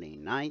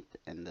 29th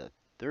and the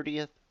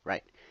 30th,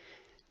 right.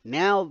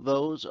 Now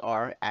those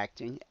are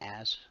acting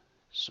as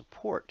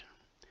support.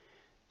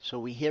 So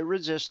we hit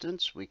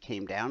resistance, we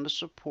came down to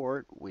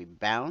support, we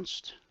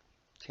bounced,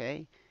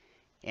 okay,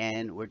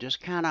 and we're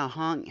just kind of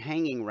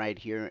hanging right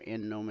here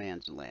in no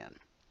man's land.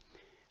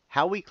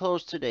 How we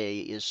close today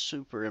is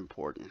super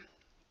important.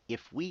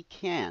 If we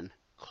can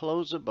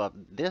close above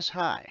this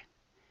high,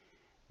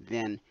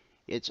 then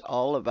it's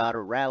all about a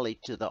rally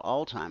to the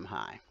all-time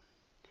high.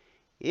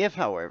 If,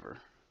 however,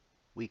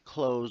 we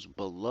close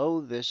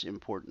below this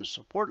important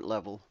support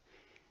level,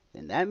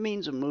 then that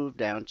means a move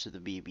down to the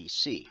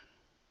BBC.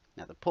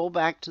 Now, the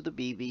pullback to the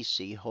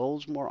BBC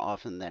holds more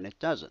often than it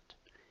doesn't.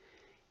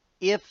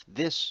 If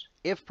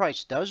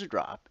price does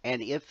drop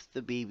and if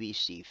the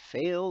BBC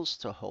fails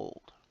to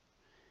hold,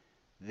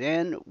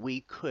 then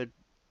we could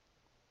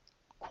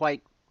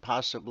quite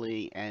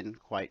possibly and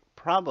quite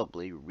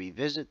probably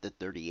revisit the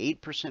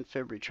 38%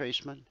 fib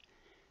retracement,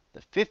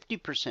 the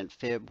 50%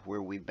 fib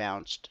where we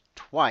bounced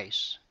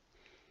twice,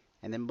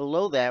 and then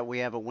below that we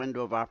have a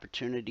window of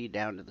opportunity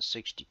down to the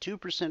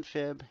 62%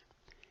 fib,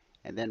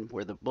 and then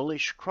where the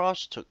bullish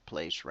cross took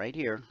place right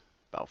here,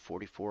 about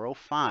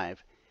 44.05,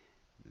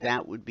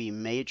 that would be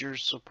major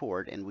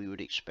support, and we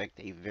would expect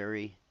a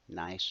very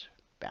nice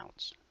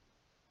bounce.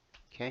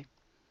 Okay,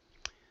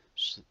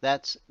 so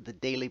that's the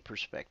daily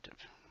perspective.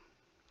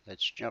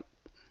 Let's jump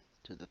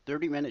to the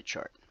 30-minute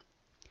chart.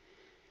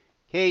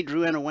 Okay,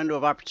 drew in a window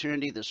of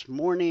opportunity this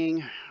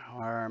morning,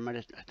 or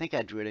I think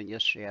I drew it in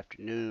yesterday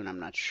afternoon. I'm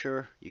not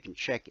sure. You can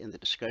check in the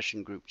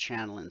discussion group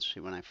channel and see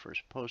when I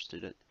first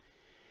posted it.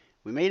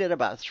 We made it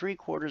about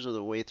 3/4 of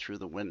the way through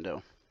the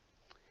window.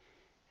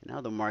 And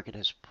now the market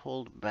has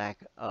pulled back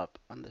up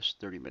on this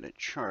 30-minute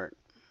chart.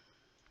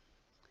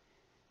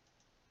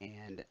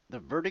 And the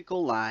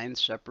vertical line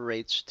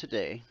separates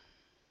today,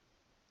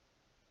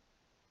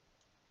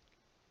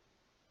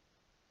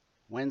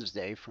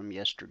 Wednesday, from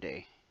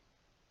yesterday,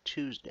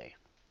 Tuesday.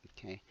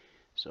 Okay,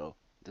 so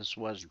this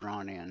was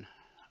drawn in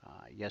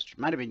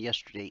yesterday, might have been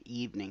yesterday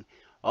evening.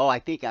 Oh, I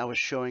think I was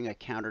showing a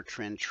counter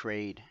trend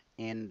trade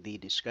in the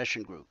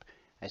discussion group.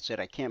 I said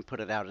I can't put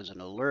it out as an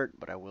alert,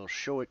 but I will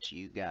show it to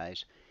you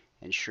guys.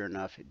 And sure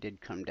enough, it did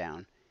come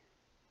down,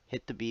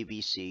 hit the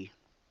BBC.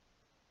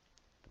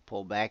 The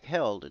pullback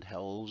held. It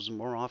holds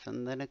more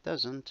often than it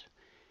doesn't.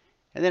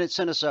 And then it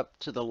sent us up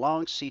to the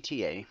long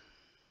CTA,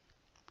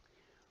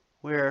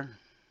 where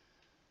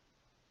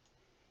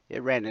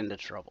it ran into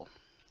trouble.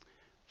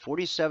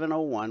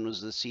 47.01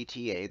 was the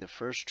CTA. The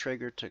first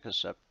trigger took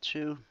us up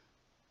to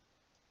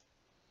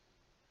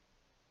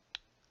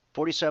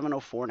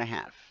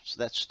 47.04.5. So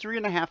that's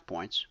 3.5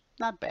 points.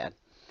 Not bad.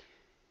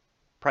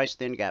 Price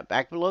then got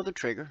back below the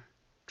trigger,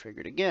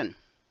 triggered again.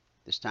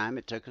 This time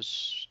it took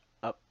us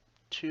up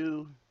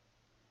to,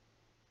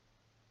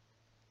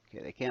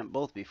 okay, they can't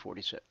both be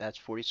 47. That's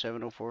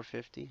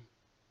 47.0450.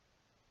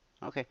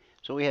 Okay,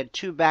 so we had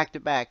two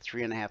back-to-back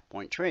 3.5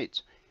 point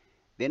trades.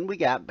 Then we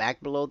got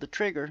back below the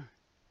trigger,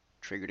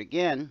 triggered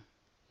again.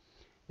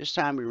 This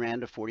time we ran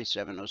to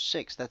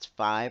 47.06. That's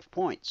 5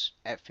 points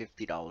at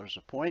 $50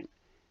 a point,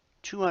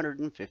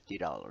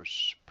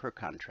 $250 per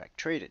contract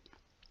traded.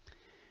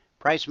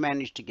 Price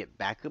managed to get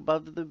back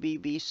above the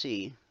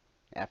BBC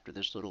after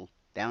this little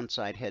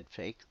downside head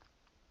fake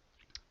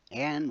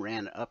and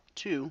ran up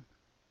to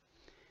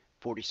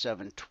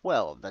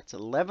 47.12. That's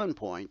 11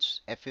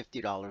 points at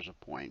 $50 a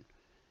point.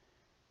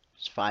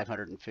 It's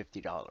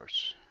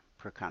 $550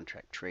 per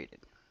contract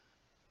traded.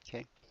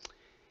 Okay,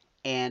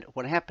 and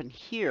what happened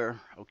here,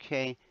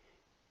 okay,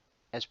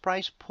 as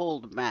price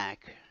pulled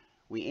back,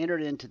 we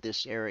entered into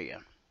this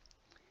area,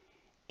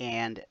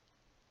 and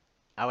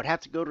I would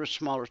have to go to a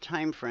smaller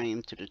time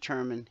frame to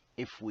determine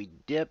if we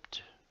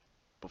dipped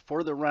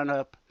before the run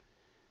up,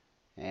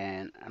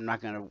 and I'm not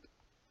going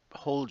to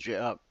hold you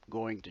up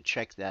going to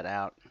check that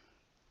out.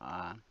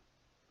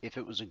 If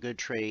it was a good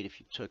trade, if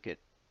you took it,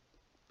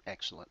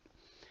 excellent.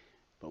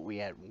 But we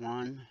had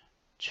 1,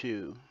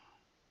 2,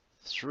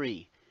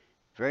 3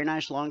 very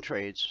nice long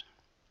trades,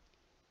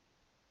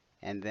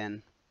 and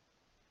then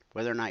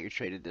whether or not you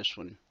traded this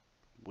one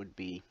would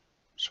be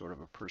sort of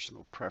a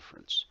personal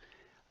preference.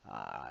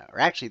 Or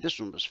actually, this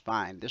one was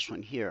fine. This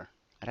one here,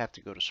 I'd have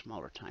to go to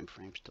smaller time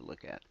frames to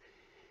look at.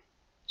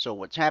 So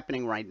what's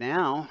happening right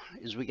now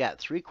is we got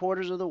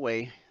 3/4 of the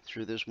way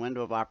through this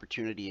window of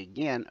opportunity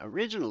again.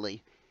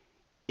 Originally,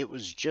 it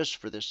was just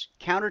for this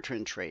counter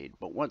trend trade,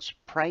 but once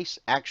price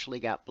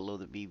actually got below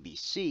the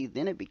BBC,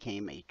 then it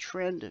became a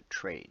trend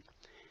trade.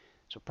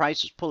 So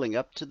price is pulling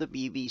up to the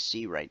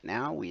BBC right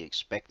now. We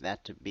expect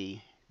that to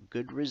be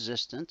good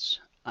resistance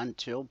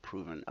until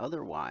proven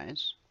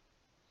otherwise.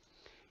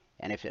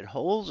 And if it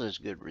holds as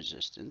good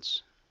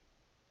resistance,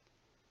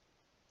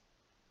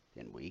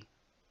 then we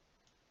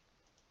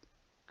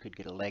could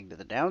get a leg to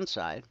the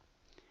downside.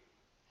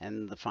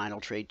 And the final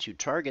trade to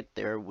target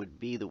there would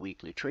be the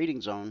weekly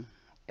trading zone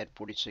at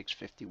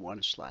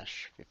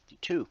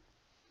 46.51/52.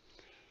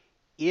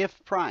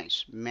 If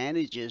price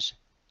manages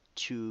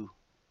to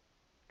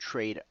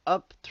trade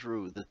up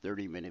through the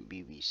 30-minute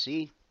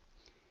BBC,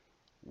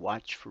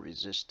 watch for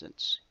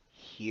resistance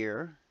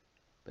here,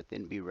 but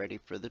then be ready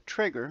for the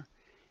trigger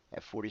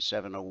at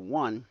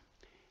 47.01.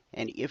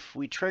 And if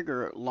we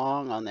trigger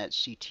long on that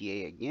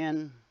CTA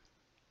again,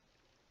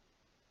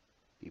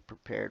 be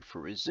prepared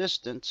for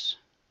resistance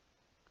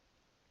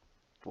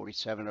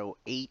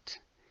 47.08.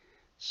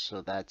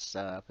 So that's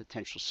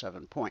potential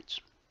 7 points.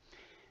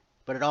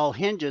 But it all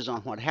hinges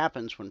on what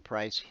happens when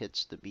price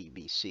hits the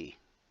BBC.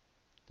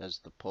 Does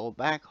the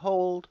pullback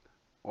hold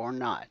or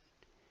not?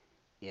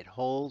 It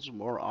holds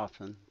more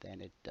often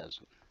than it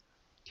doesn't.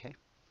 Okay.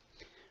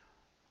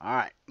 All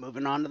right,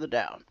 moving on to the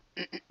Dow.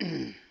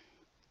 The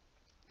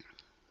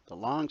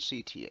long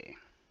CTA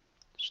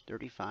is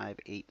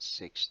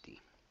 35,860.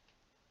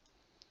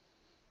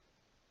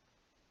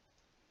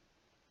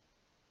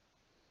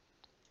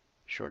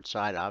 Short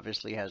side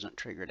obviously hasn't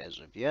triggered as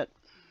of yet.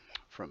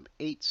 From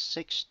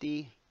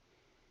 860,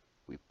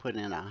 we put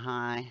in a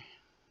high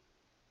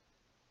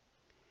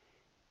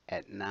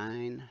at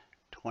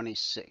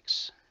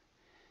 926.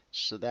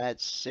 So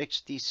that's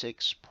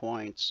 66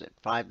 points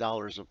at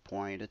 $5 a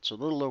point. It's a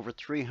little over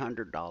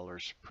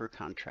 $300 per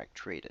contract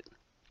traded.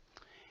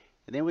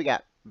 And then we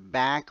got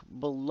back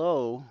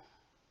below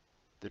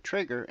the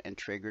trigger and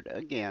triggered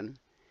again.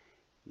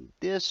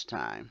 This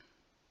time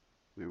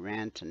we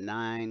ran to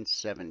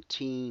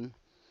 917.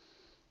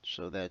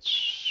 So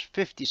that's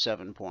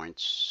 57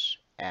 points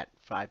at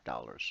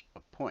 $5 a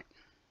point.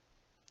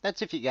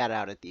 That's if you got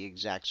out at the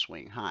exact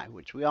swing high,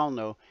 which we all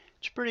know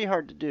it's pretty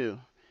hard to do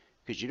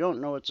because you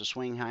don't know it's a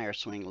swing high or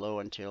swing low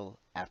until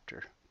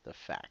after the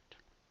fact.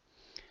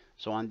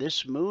 So on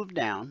this move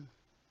down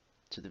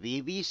to the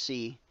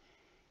BBC,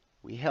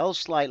 we held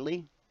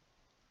slightly.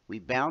 We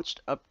bounced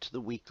up to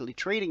the weekly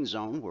trading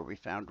zone where we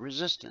found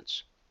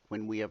resistance.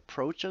 When we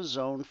approach a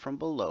zone from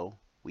below,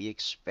 we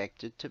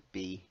expect it to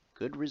be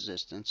good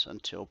resistance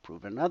until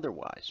proven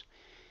otherwise.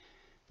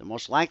 The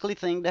most likely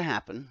thing to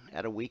happen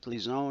at a weekly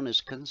zone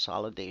is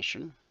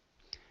consolidation.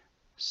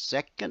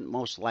 Second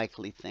most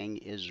likely thing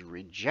is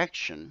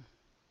rejection.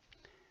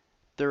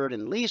 Third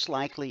and least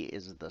likely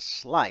is the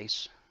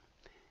slice.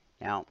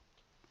 Now,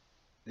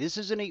 this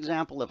is an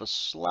example of a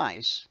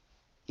slice.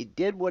 It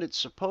did what it's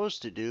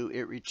supposed to do.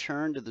 It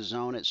returned to the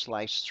zone it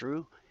sliced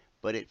through,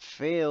 but it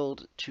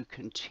failed to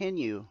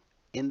continue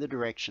in the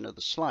direction of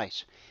the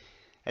slice.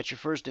 That's your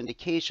first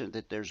indication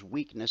that there's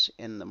weakness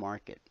in the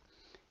market.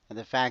 And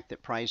the fact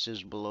that price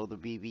is below the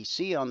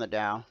BBC on the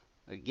Dow,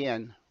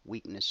 again,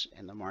 weakness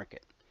in the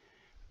market.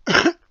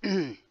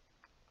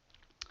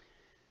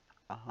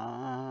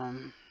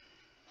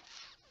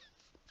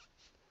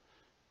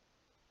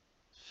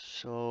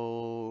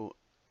 So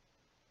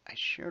I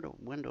shared a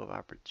window of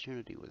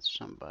opportunity with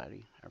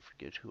somebody. I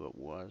forget who it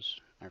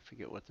was. I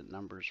forget what the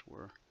numbers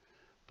were.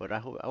 But I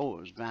hope, oh,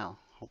 it was Val.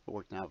 Hope it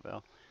worked out,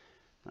 Val.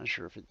 Not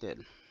sure if it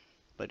did.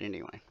 But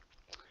anyway,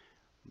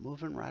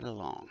 moving right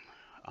along.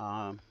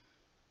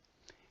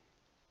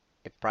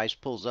 If price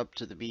pulls up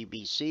to the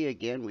BBC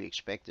again, we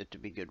expect it to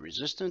be good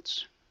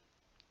resistance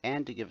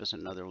and to give us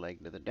another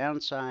leg to the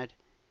downside,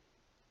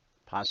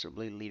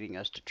 possibly leading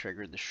us to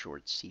trigger the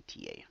short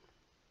CTA.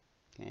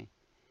 Okay,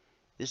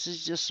 this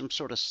is just some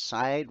sort of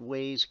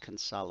sideways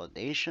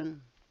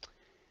consolidation.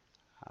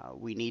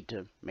 We need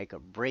to make a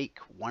break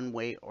one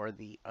way or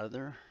the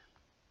other.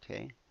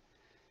 Okay.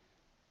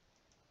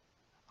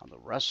 On the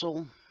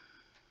Russell,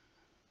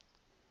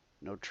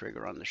 no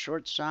trigger on the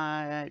short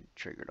side,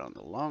 triggered on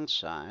the long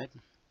side.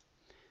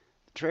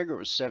 The trigger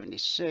was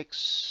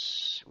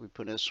 76. We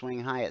put in a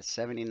swing high at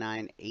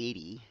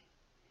 79.80.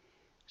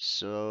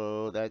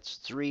 So that's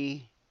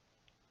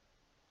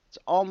it's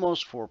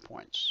almost 4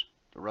 points.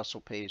 The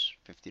Russell pays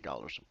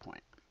 $50 a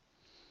point.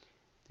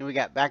 Then we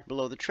got back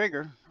below the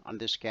trigger on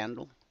this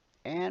candle,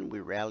 and we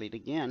rallied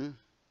again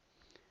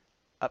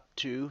up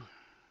to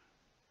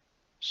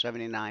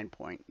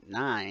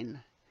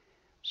 79.9.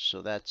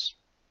 So that's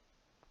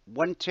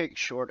one tick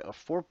short of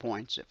 4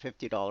 points at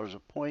 $50 a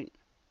point,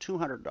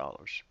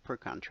 $200 per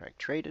contract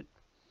traded.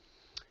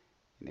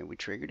 And then we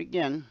triggered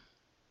again.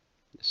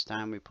 This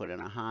time we put in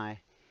a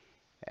high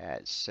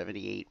at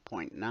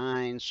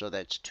 78.9, so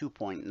that's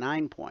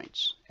 2.9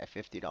 points at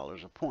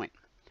 $50 a point.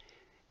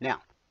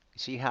 Now, you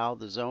see how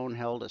the zone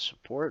held a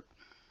support,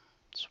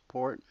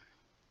 support,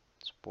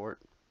 support,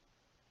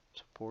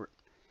 support.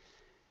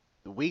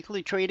 The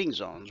weekly trading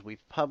zones,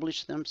 we've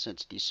published them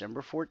since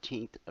December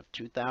 14th of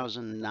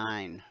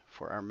 2009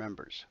 for our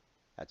members.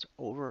 That's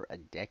over a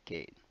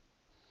decade.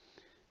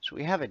 So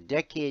we have a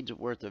decade's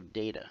worth of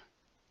data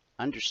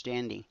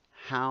understanding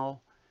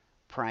how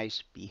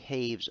price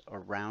behaves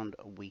around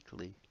a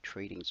weekly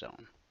trading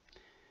zone.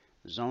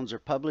 The zones are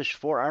published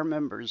for our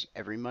members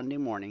every Monday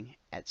morning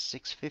at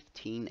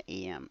 6:15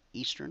 a.m.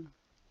 Eastern.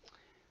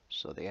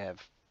 So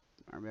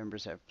our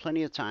members have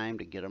plenty of time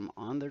to get them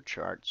on their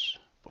charts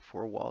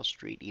before Wall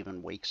Street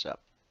even wakes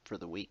up for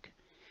the week.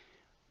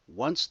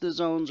 Once the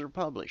zones are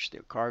published,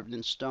 they're carved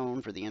in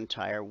stone for the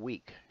entire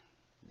week.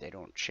 They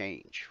don't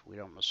change. We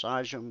don't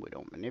massage them. We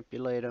don't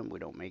manipulate them. We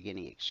don't make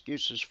any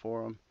excuses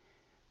for them.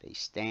 They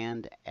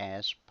stand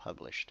as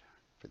published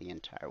for the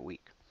entire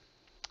week.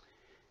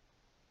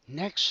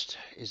 Next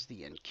is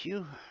the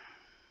NQ.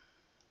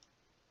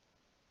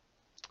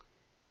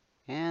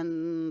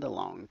 And the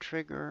long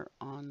trigger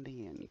on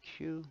the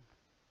NQ.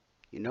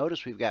 You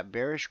notice we've got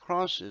bearish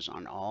crosses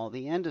on all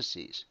the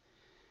indices.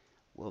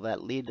 Will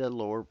that lead to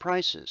lower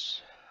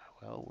prices?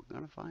 Well, we're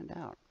going to find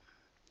out.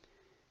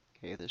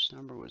 Okay, this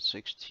number was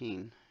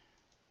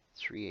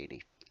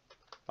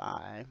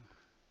 16,385.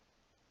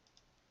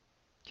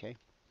 Okay.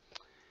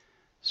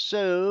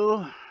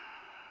 So,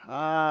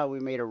 we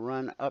made a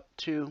run up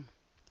to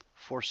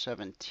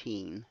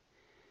 417.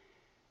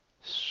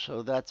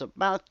 So that's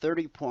about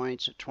 30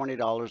 points at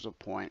 $20 a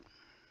point.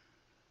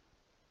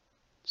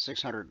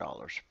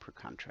 $600 per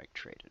contract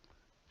traded.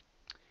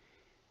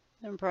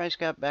 Then price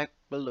got back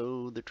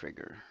below the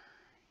trigger.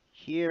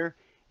 Here,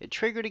 it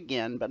triggered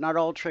again, but not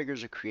all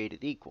triggers are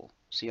created equal.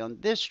 See, on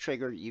this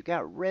trigger, you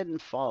got red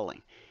and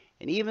falling.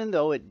 And even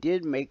though it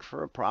did make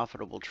for a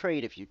profitable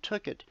trade if you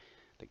took it,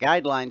 the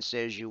guideline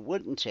says you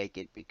wouldn't take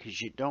it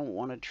because you don't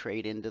want to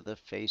trade into the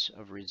face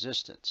of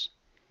resistance.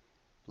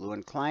 Blue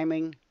and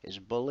climbing is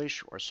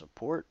bullish or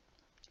support.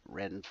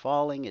 Red and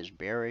falling is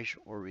bearish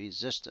or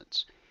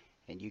resistance.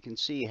 And you can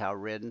see how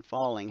red and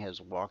falling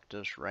has walked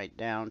us right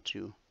down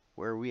to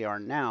where we are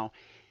now.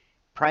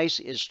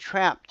 Price is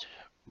trapped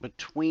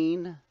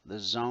between the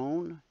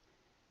zone,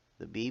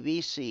 the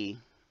BBC,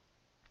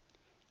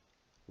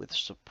 with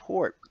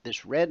support.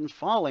 This red and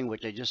falling,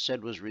 which I just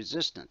said was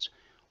resistance.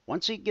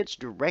 Once it gets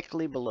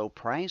directly below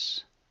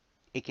price,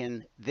 it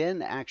can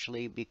then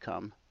actually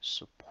become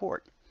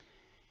support.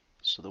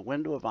 So the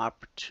window of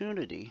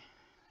opportunity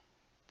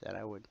that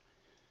I would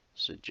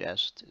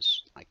suggest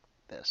is like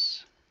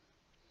this.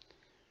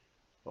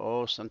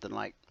 Oh, something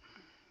like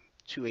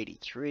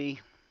 283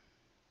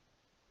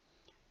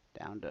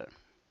 down to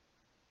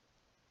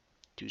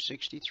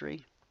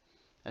 263.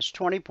 That's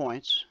 20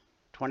 points,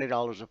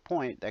 $20 a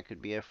point. That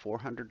could be a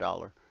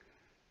 $400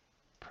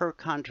 per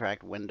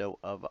contract window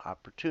of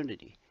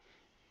opportunity.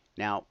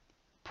 Now,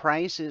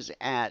 price is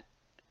at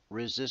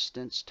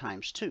resistance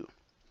times 2.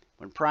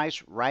 When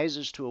price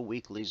rises to a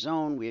weekly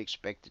zone, we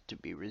expect it to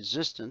be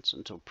resistance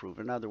until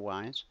proven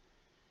otherwise.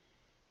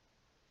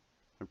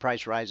 When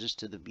price rises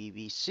to the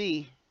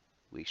BBC,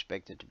 we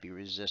expect it to be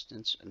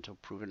resistance until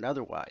proven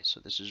otherwise. So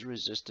this is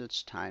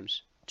resistance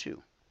times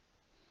 2.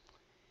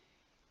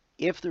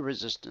 If the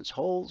resistance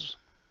holds,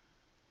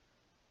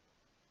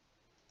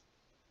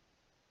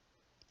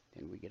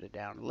 then we get a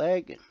down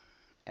leg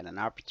and an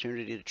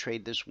opportunity to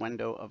trade this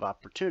window of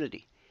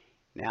opportunity.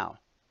 Now,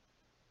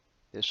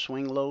 this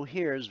swing low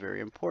here is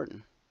very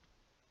important.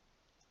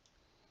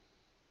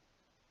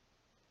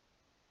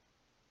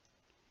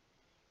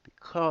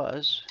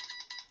 Because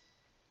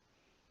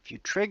if you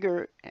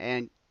trigger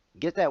and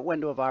get that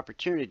window of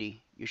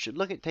opportunity, you should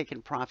look at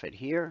taking profit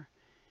here.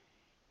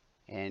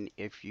 And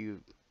if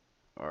you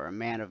are a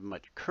man of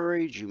much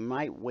courage, you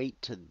might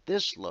wait to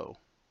this low.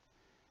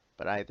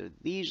 But either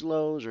these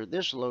lows or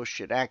this low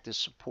should act as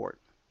support,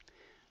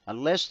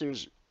 unless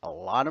there's a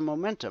lot of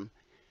momentum.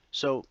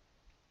 So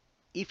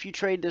if you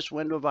trade this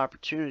window of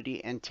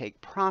opportunity and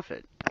take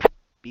profit,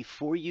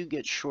 before you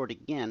get short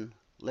again,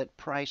 let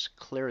price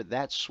clear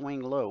that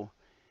swing low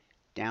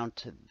down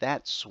to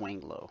that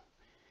swing low.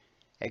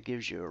 That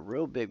gives you a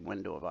real big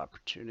window of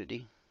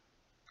opportunity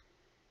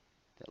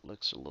that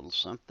looks a little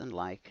something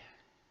like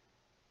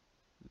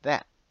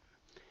that.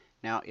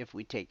 Now, if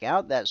we take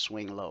out that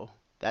swing low,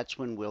 that's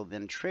when we'll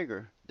then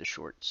trigger the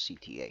short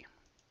CTA.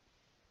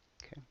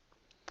 Okay.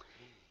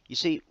 You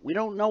see, we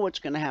don't know what's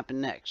going to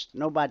happen next.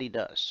 Nobody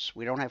does.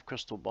 We don't have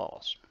crystal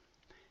balls.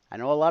 I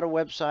know a lot of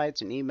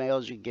websites and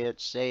emails you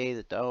get say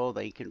that, oh,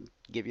 they can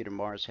give you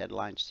tomorrow's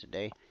headlines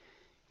today.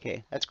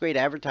 Okay, that's great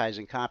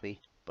advertising copy,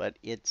 but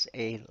it's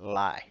a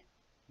lie.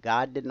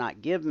 God did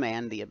not give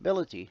man the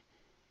ability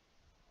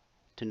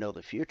to know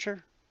the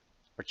future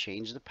or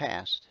change the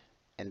past,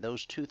 and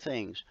those two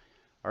things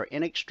are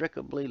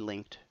inextricably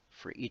linked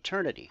for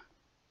eternity.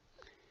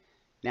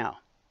 Now,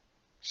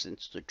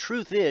 since the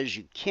truth is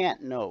you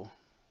can't know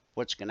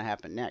what's going to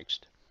happen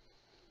next,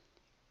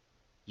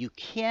 you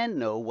can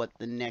know what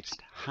the next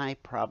high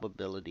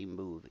probability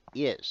move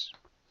is.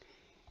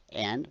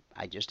 And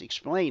I just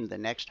explained the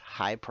next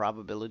high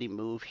probability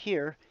move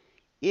here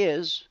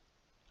is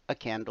a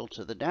candle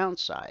to the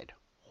downside.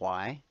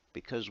 Why?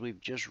 Because we've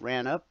just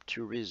ran up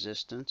to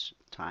resistance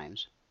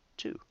times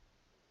 2.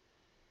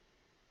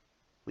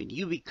 When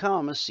you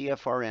become a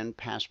CFRN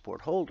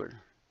passport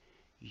holder,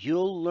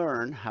 you'll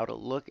learn how to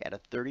look at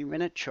a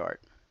 30-minute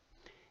chart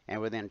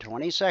and within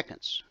 20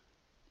 seconds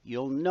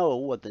you'll know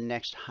what the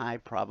next high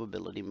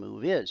probability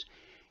move is.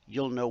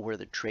 You'll know where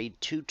the trade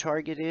 2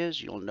 target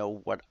is. You'll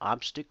know what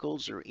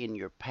obstacles are in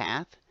your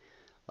path.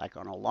 Like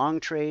on a long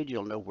trade,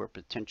 you'll know where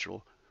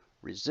potential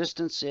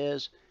resistance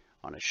is.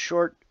 On a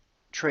short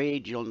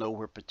trade, you'll know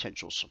where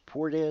potential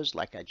support is,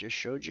 like I just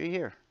showed you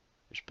here.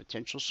 There's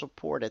potential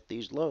support at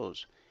these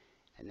lows,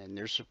 and then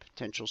there's a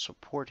potential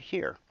support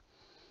here.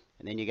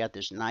 And then you got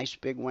this nice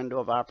big window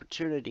of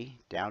opportunity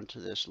down to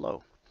this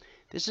low.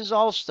 This is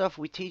all stuff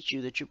we teach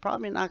you that you're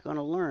probably not going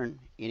to learn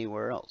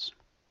anywhere else.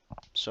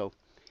 So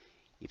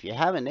if you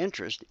have an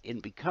interest in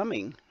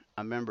becoming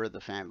a member of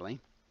the family,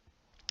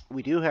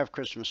 we do have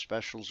Christmas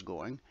specials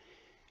going.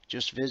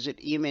 Just visit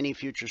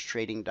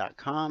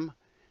eminifuturestrading.com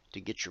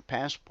to get your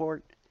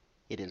passport.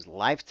 It is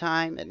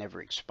lifetime. It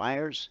never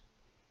expires.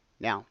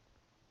 Now,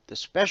 the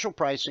special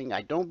pricing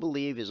I don't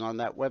believe is on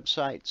that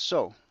website,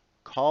 so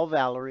call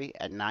Valerie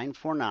at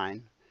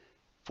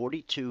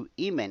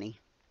 949-42-EMINI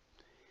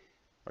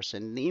or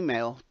send an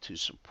email to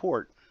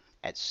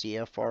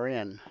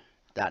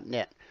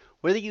support@cfrn.net.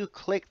 Whether you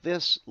click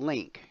this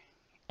link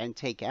and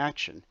take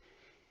action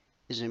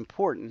is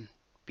important,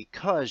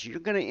 because you're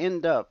going to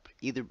end up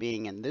either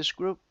being in this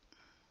group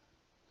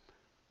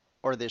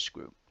or this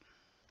group.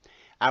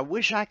 I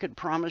wish I could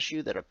promise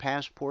you that a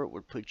passport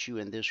would put you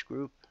in this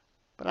group,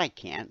 but I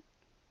can't,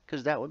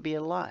 because that would be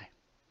a lie.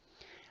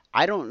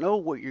 I don't know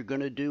what you're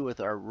going to do with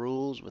our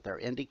rules, with our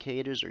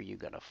indicators. Are you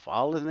going to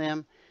follow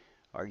them?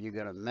 Are you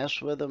going to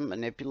mess with them,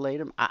 manipulate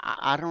them?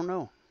 I don't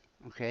know,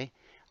 okay?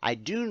 I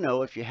do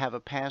know if you have a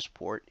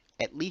passport,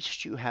 at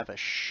least you have a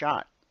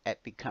shot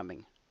at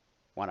becoming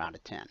 1 out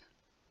of 10.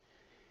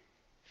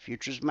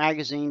 Futures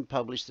Magazine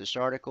published this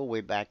article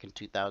way back in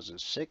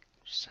 2006.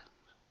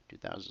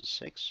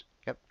 2006,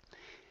 yep.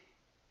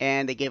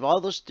 And they gave all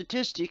the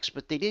statistics,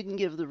 but they didn't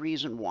give the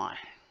reason why.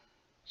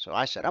 So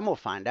I said, I'm going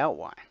to find out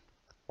why.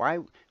 Why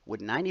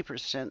would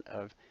 90%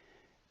 of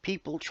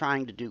people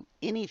trying to do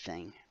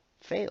anything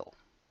fail?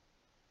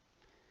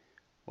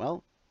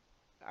 Well,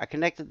 I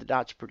connected the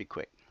dots pretty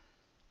quick.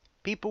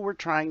 People were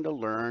trying to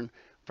learn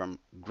from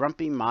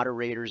grumpy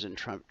moderators in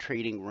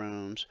trading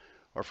rooms,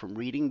 or from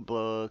reading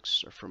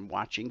books, or from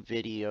watching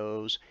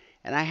videos.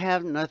 And I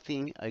have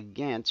nothing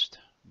against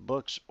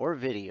books or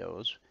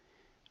videos.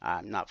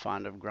 I'm not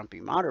fond of grumpy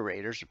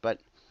moderators,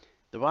 but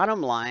the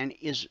bottom line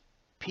is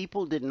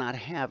people did not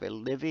have a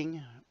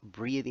living,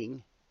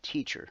 breathing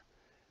teacher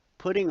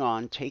putting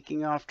on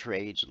taking off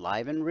trades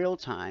live in real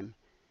time,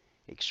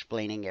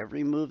 explaining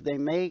every move they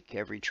make,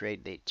 every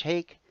trade they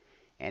take,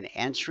 and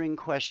answering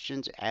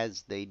questions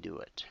as they do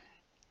it.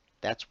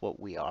 That's what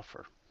we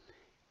offer.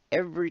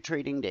 Every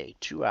trading day,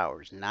 2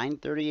 hours,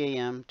 9:30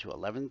 a.m. to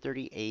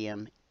 11:30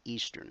 a.m.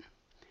 Eastern.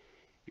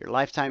 Your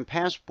lifetime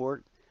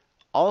passport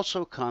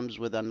also comes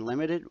with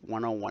unlimited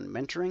one-on-one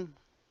mentoring.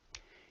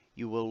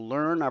 You will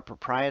learn our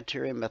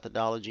proprietary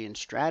methodology and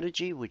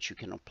strategy, which you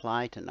can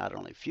apply to not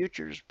only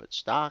futures, but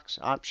stocks,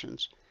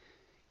 options.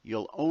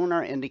 You'll own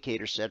our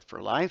indicator set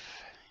for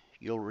life.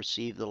 You'll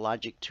receive the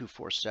Logic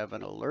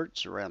 247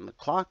 alerts around the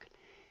clock.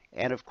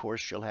 And of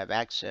course, you'll have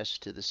access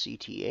to the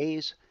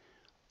CTAs.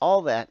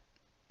 All that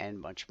and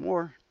much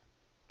more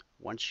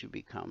once you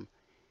become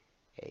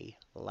a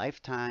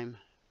lifetime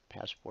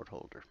passport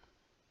holder.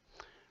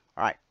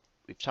 All right,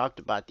 we've talked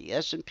about the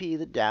S&P,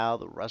 the Dow,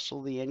 the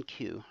Russell, the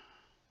NQ.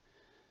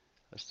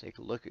 Let's take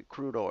a look at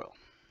crude oil.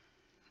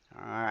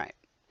 All right,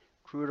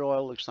 crude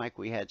oil looks like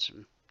we had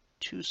some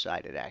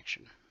two-sided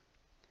action.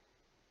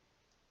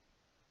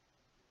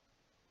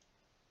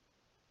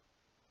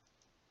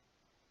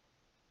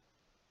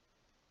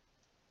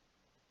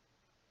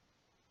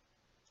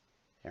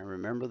 And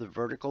remember, the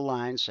vertical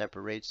line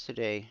separates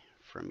today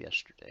from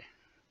yesterday.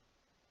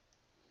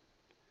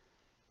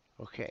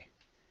 Okay,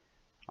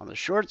 on the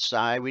short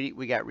side,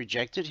 we got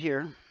rejected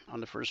here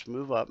on the first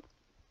move up.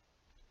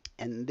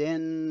 And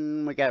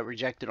then we got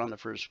rejected on the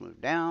first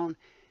move down.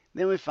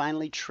 Then we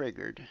finally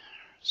triggered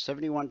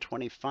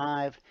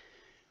 71.25.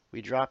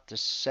 We dropped to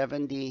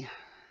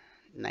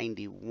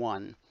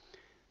 70.91.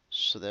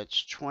 So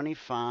that's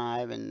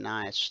 25 and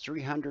 9. It's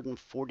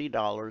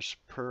 $340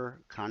 per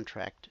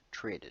contract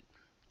traded.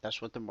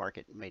 That's what the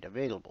market made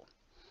available.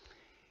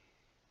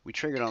 We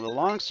triggered on the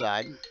long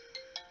side.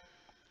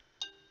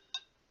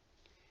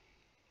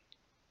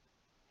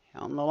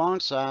 On the long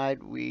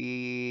side,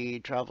 we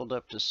traveled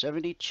up to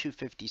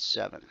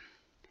 72.57.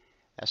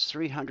 That's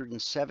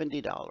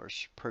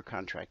 $370 per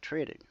contract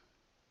traded.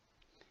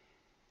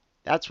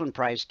 That's when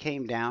price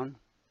came down,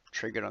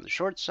 triggered on the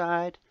short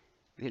side,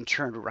 then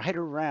turned right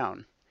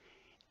around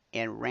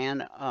and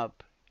ran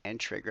up and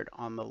triggered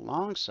on the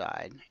long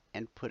side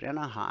and put in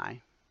a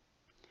high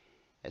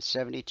at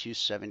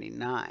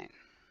 72.79.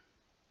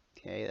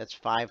 Okay, that's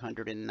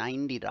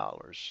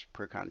 $590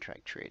 per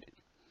contract traded.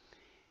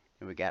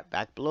 And we got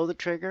back below the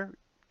trigger,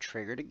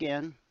 triggered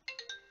again.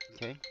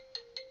 Okay.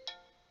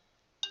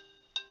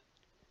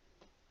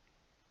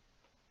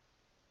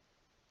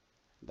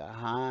 The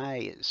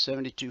high is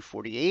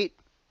 72.48.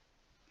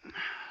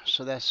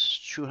 So that's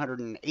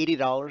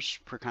 $280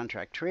 per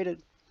contract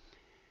traded.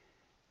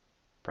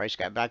 Price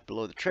got back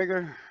below the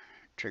trigger,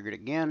 triggered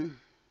again,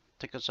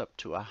 took us up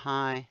to a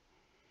high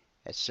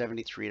at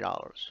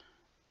 $73.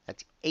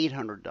 That's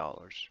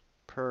 $800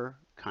 per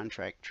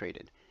contract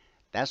traded.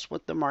 That's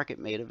what the market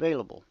made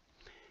available.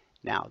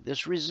 Now,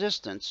 this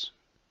resistance,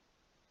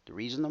 the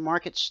reason the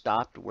market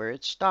stopped where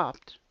it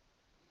stopped,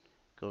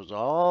 goes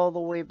all the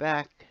way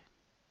back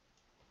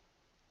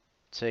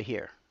to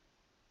here.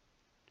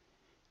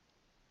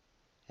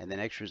 And the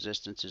next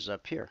resistance is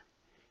up here.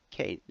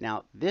 Okay,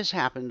 now this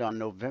happened on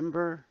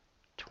November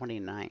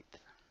 29th.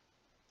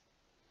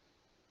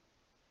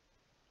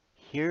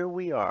 Here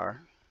we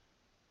are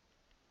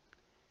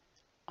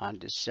on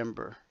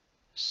December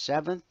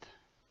 7th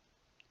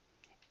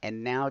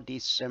and now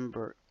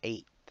December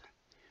 8th.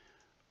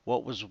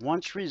 What was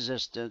once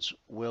resistance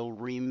will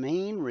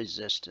remain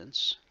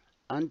resistance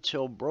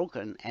until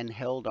broken and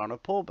held on a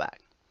pullback.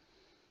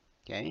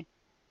 Okay,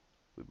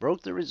 we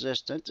broke the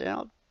resistance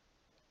out.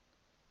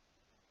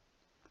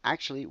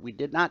 Actually, we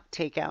did not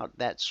take out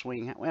that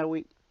swing. Well,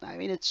 I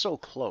mean, it's so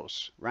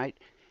close, right?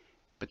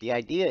 But the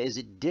idea is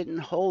it didn't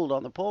hold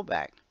on the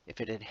pullback. If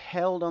it had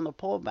held on the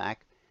pullback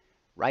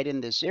right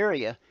in this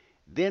area,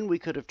 then we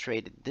could have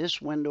traded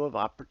this window of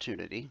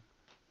opportunity,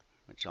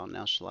 which I'll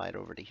now slide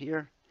over to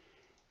here.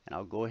 And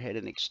I'll go ahead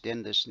and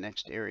extend this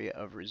next area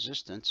of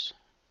resistance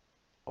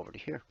over to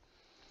here.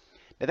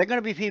 Now, there are going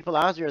to be people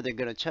out there that are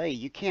going to tell you,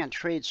 you can't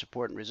trade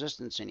support and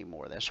resistance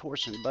anymore. That's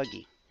horse and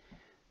buggy.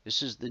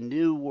 This is the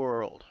new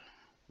world.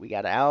 We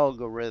got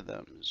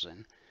algorithms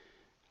and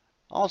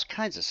all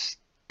kinds of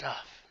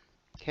stuff.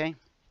 Okay?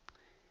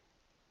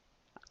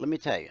 Let me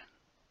tell you,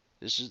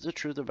 this is the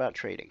truth about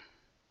trading.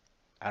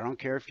 I don't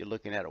care if you're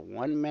looking at a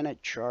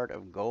 1-minute chart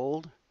of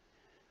gold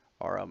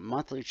or a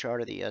monthly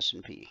chart of the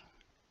S&P.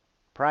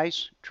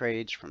 Price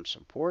trades from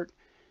support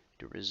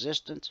to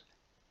resistance,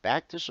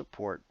 back to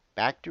support,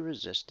 back to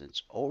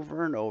resistance,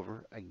 over and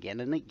over, again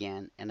and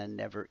again, in a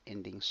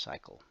never-ending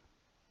cycle.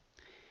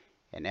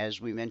 And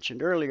as we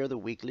mentioned earlier, the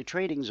weekly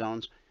trading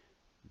zones,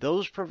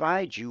 those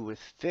provide you with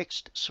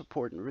fixed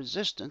support and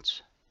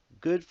resistance,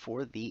 good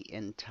for the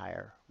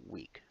entire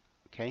week.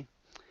 Okay?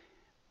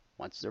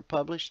 Once they're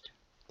published,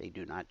 they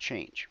do not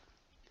change.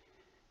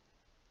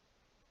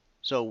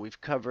 So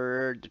we've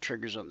covered the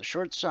triggers on the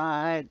short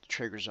side, the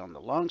triggers on the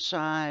long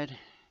side.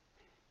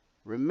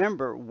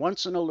 Remember,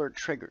 once an alert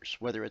triggers,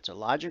 whether it's a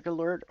logic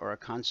alert or a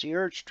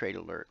concierge trade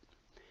alert,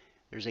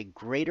 there's a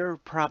greater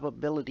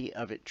probability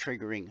of it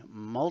triggering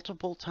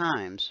multiple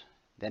times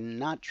than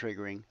not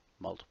triggering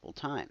multiple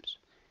times.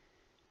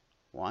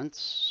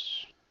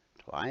 Once,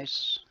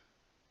 twice,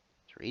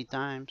 3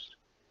 times,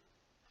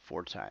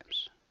 4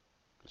 times.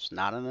 It's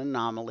not an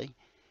anomaly.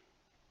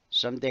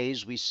 Some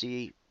days we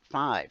see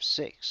 5,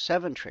 6,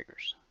 7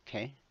 triggers.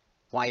 Okay?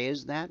 Why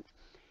is that?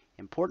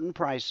 Important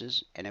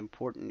prices and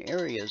important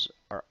areas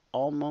are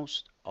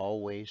almost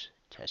always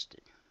tested.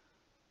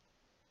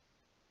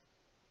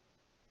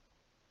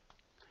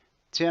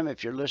 Tim,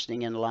 if you're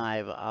listening in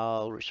live,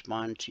 I'll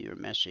respond to your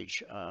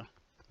message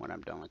when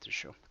I'm done with the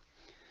show.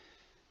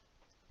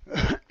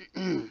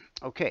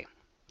 Okay,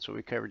 so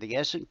we covered the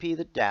S&P,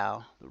 the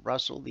Dow, the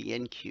Russell, the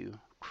NQ,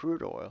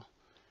 crude oil.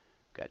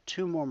 Got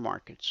 2 more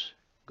markets,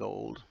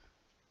 gold.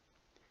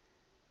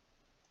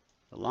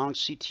 The long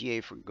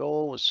CTA for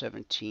gold was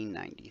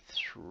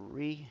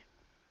 1793.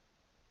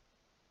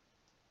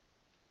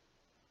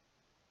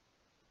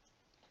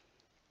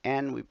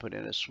 And we put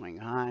in a swing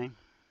high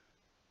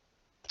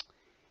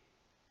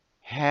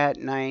at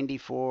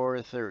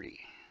 94.30.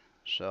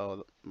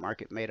 So the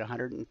market made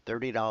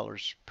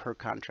 $130 per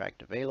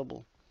contract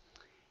available,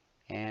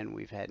 and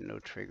we've had no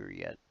trigger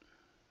yet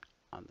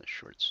on the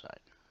short side.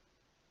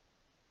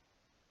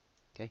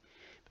 Okay,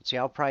 but see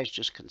how price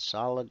just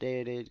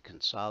consolidated.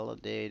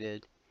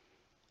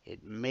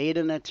 It made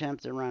an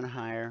attempt to run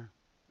higher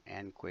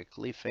and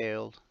quickly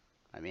failed.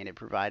 I mean, it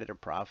provided a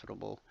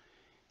profitable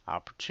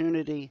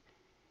opportunity.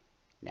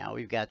 Now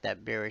we've got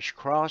that bearish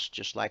cross,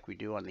 just like we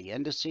do on the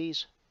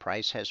indices.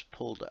 Price has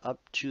pulled up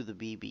to the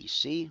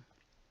BBC.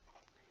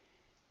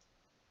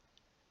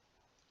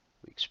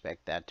 We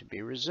expect that to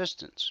be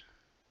resistance.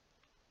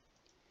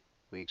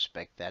 We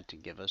expect that to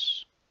give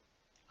us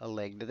a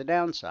leg to the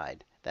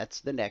downside.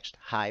 That's the next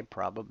high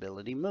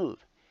probability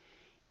move.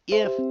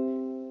 If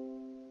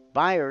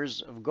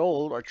buyers of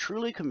gold are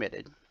truly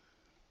committed,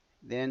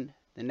 then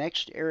the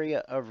next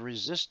area of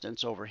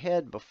resistance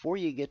overhead before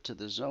you get to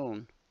the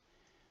zone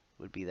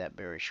would be that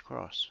bearish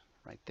cross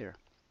right there.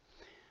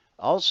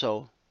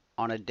 Also,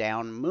 on a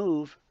down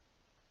move,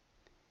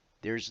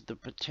 there's the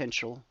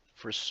potential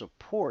for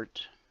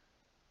support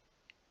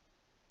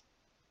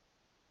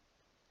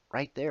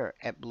right there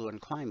at blue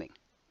and climbing.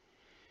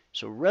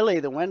 So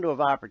really the window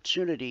of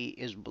opportunity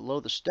is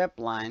below the step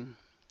line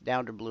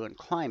down to blue and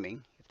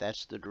climbing, if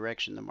that's the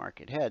direction the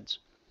market heads.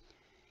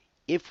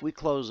 If we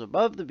close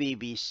above the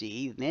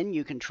BBC, then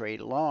you can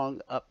trade long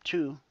up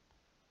to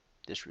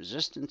this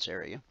resistance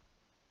area.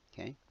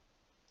 Okay.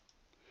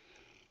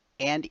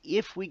 And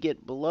if we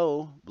get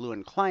below blue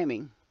and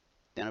climbing,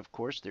 then of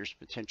course there's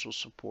potential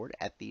support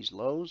at these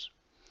lows,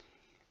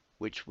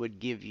 which would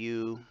give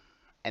you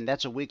and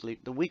that's the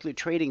weekly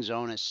trading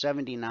zone is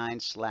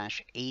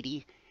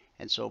 79/80,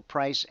 and so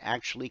price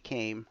actually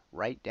came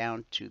right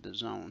down to the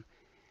zone.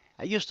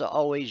 I used to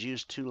always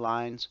use 2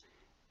 lines,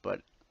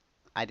 but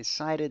I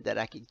decided that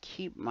I could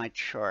keep my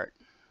chart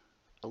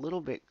a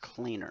little bit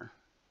cleaner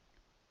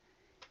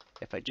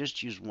if I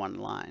just use 1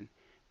 line.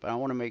 But I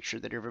want to make sure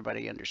that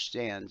everybody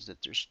understands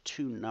that there's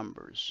 2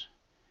 numbers.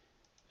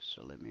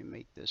 So let me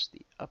make this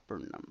the upper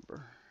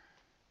number.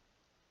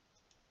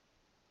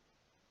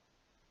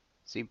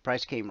 See,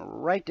 price came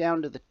right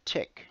down to the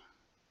tick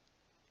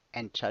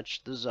and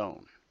touched the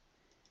zone.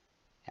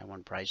 And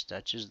when price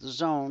touches the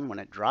zone, when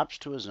it drops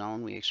to a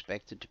zone, we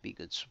expect it to be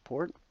good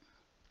support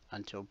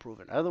until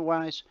proven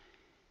otherwise.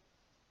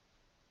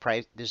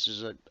 This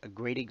is a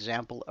great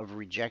example of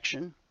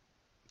rejection.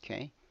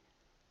 Okay,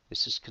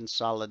 this is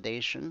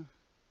consolidation.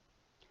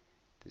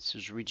 This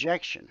is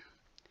rejection.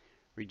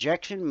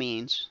 Rejection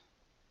means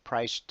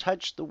price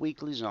touched the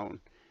weekly zone,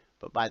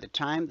 but by the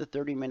time the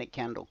 30-minute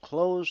candle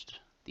closed,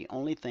 the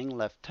only thing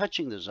left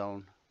touching the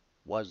zone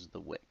was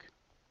the wick.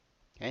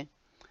 Okay,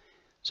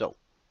 so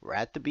we're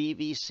at the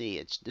BVC.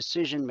 It's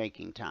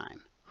decision-making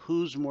time.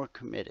 Who's more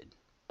committed,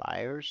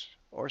 buyers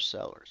or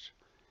sellers?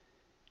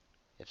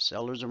 If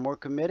sellers are more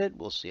committed,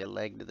 we'll see a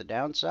leg to the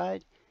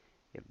downside.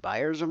 If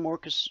buyers are more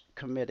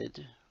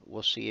committed,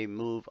 we'll see a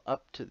move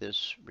up to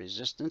this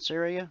resistance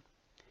area.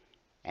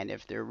 And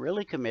if they're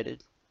really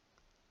committed,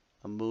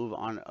 a move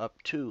on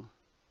up to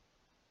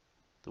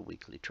the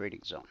weekly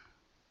trading zone.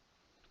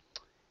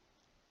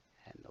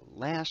 And the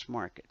last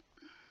market,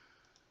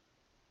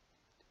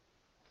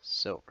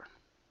 silver.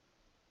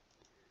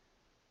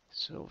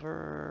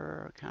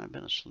 Silver kind of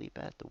been asleep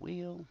at the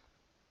wheel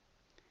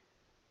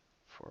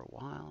for a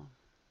while.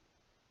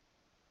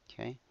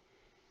 Okay.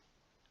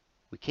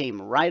 We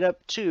came right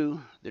up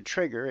to the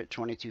trigger at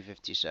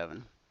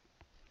 22.57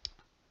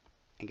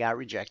 and got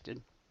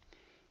rejected.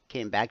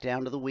 Came back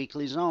down to the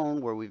weekly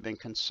zone where we've been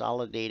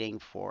consolidating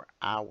for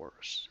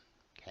hours.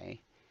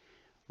 Okay.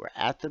 We're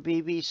at the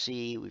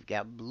BBC. We've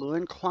got blue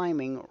and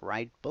climbing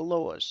right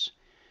below us.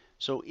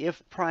 So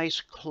if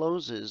price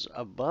closes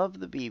above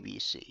the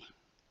BBC,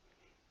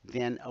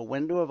 then a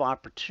window of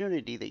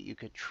opportunity that you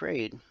could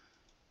trade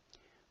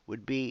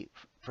would be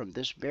from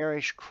this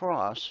bearish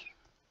cross.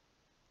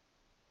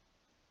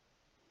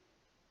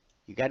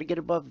 You got to get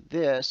above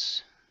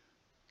this,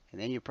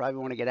 and then you probably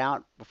want to get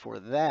out before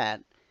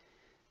that.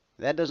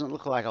 That doesn't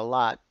look like a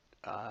lot.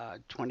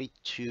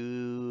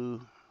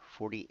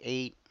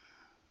 22.48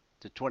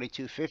 to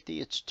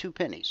 22.50, it's 2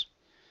 pennies.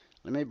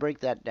 Let me break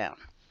that down.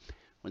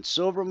 When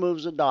silver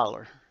moves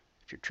 $1,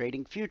 if you're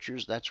trading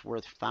futures, that's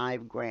worth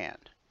 5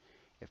 grand.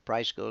 If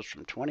price goes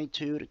from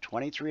 22 to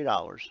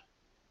 $23,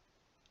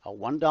 a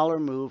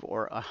 $1 move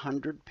or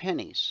 100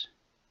 pennies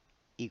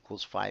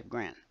equals 5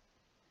 grand.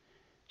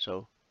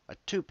 So a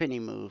 2 penny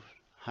move,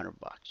 100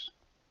 bucks.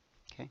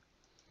 Okay.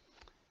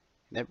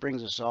 And that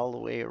brings us all the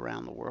way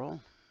around the world.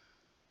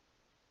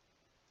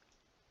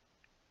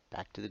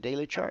 Back to the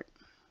daily chart,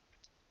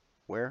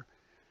 where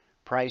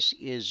price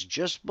is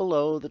just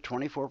below the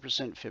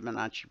 24%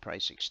 Fibonacci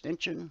price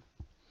extension.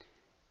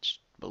 It's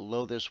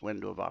below this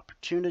window of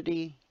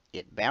opportunity.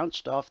 It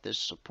bounced off this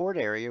support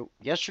area.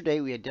 Yesterday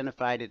we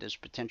identified it as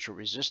potential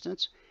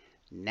resistance.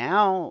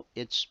 Now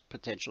it's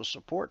potential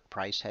support.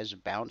 Price has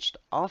bounced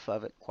off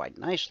of it quite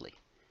nicely.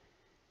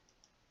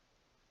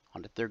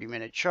 On the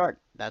 30-minute chart,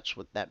 that's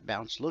what that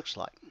bounce looks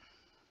like.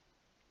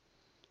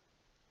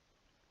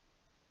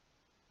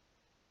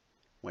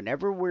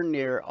 Whenever we're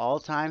near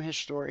all-time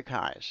historic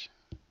highs,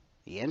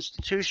 the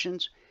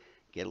institutions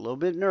get a little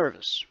bit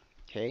nervous.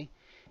 Okay,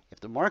 if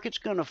the market's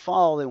going to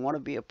fall, they want to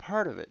be a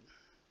part of it.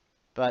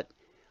 But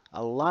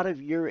a lot of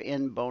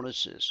year-end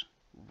bonuses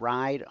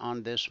ride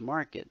on this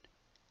market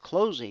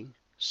closing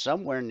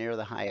somewhere near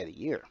the high of the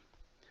year.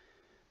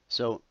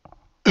 So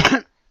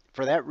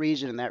for that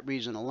reason and that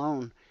reason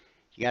alone,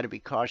 you got to be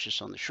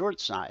cautious on the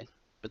short side.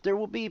 But there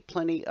will be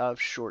plenty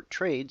of short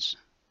trades,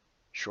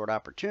 short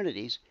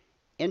opportunities,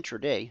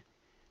 intraday,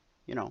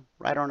 you know,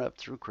 right on up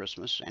through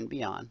Christmas and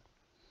beyond.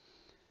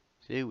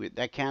 See,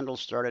 that candle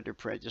started to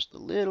print just a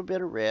little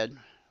bit of red,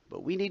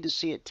 but we need to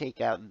see it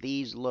take out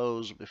these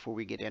lows before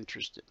we get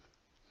interested.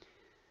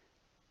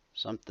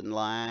 Something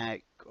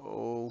like,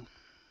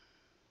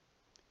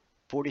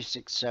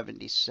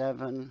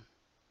 46.77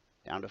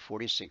 down to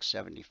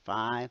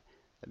 46.75.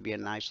 That'd be a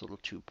nice little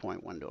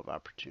 2-point window of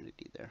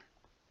opportunity there.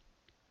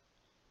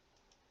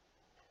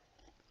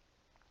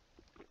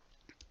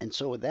 And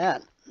so with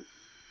that,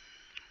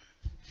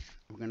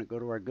 we're going to go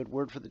to our good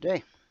word for the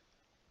day.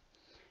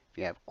 If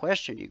you have a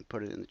question, you can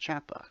put it in the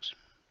chat box.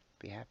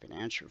 Be happy to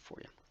answer it for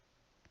you.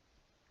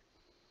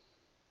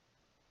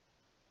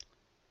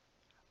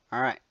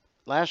 All right.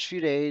 Last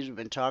few days, we've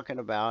been talking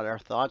about our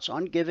thoughts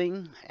on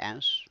giving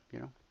as, you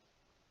know,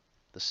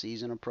 the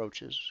season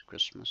approaches,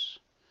 Christmas,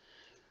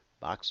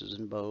 boxes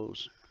and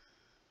bows,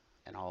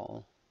 and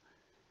all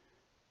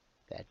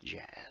that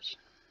jazz.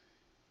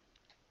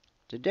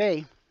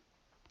 Today,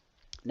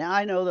 now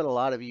I know that a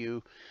lot of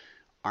you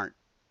aren't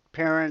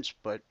parents,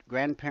 but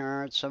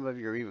grandparents, some of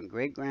you are even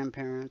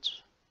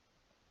great-grandparents.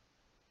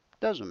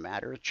 Doesn't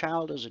matter. A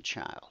child is a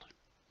child.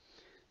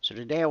 So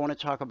today I want to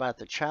talk about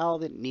the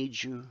child that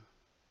needs you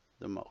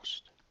the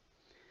most.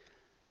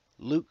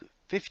 Luke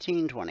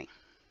 15:20.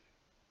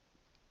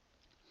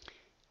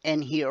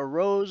 And he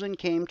arose and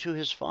came to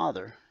his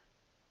father,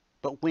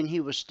 but when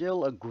he was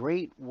still a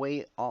great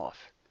way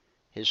off,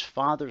 his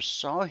father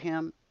saw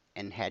him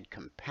and had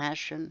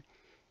compassion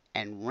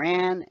and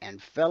ran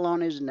and fell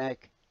on his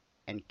neck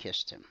and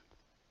kissed him.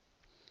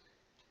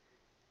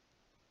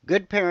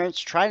 Good parents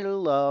try to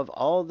love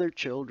all their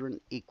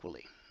children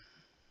equally.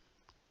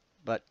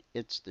 But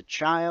it's the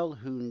child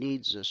who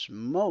needs us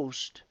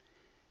most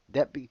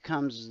that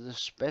becomes the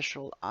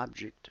special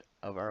object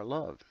of our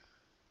love.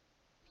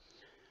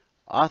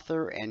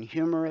 Author and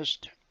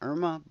humorist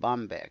Erma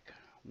Bombeck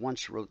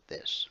once wrote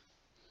this: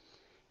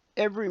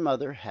 "Every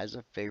mother has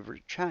a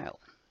favorite child.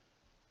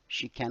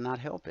 She cannot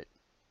help it.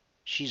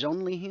 She's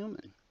only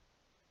human.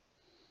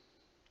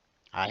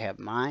 I have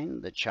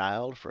mine, the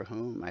child for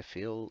whom I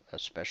feel a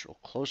special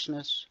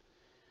closeness,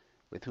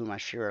 with whom I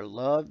share a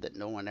love that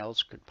no one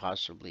else could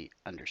possibly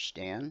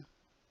understand."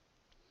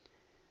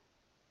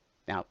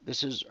 Now,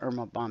 this is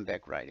Erma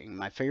Bombeck writing.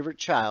 "My favorite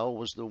child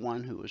was the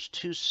one who was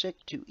too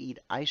sick to eat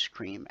ice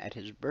cream at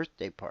his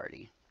birthday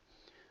party,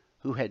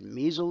 who had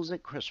measles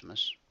at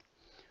Christmas,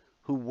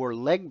 who wore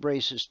leg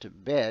braces to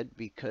bed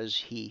because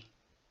he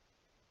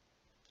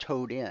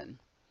toed in,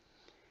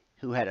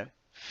 who had a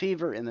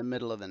fever in the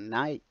middle of the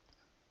night,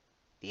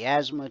 the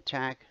asthma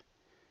attack,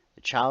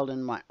 the child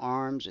in my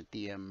arms at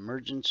the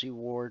emergency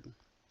ward.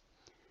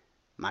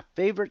 My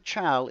favorite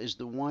child is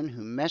the one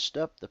who messed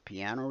up the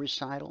piano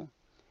recital,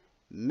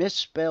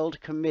 misspelled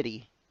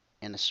committee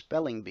in a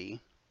spelling bee,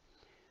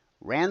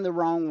 ran the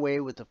wrong way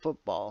with the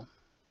football,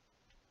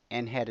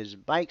 and had his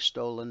bike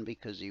stolen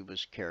because he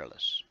was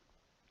careless.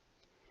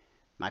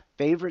 My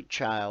favorite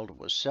child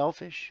was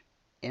selfish,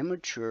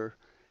 immature,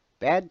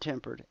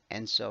 bad-tempered,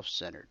 and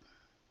self-centered.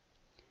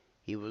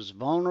 He was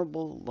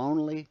vulnerable,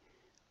 lonely,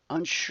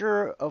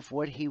 unsure of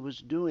what he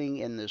was doing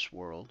in this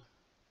world,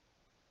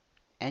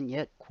 and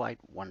yet quite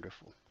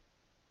wonderful.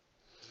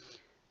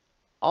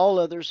 All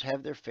others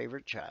have their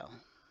favorite child.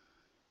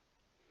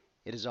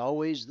 It is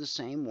always the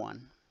same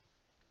one,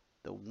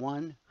 the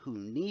one who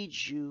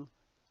needs you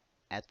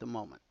at the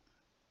moment,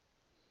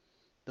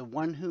 the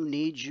one who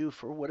needs you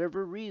for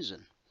whatever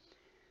reason,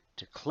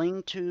 to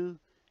cling to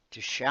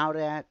shout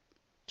at,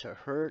 to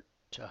hurt,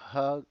 to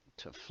hug,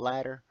 to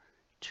flatter,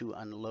 to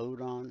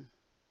unload on.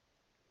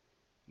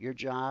 Your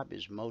job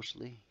is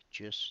mostly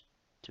just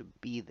to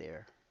be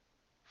there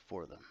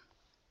for them.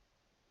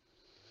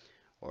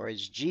 Or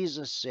as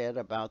Jesus said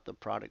about the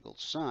prodigal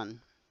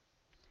son,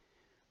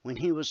 when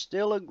he was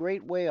still a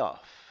great way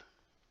off,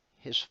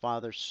 his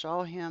father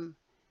saw him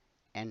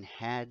and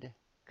had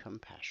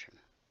compassion.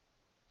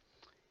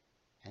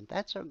 And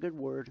that's our good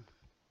word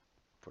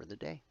for the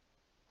day.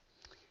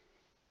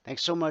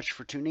 Thanks so much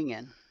for tuning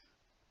in.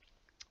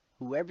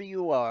 Whoever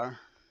you are,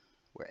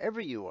 wherever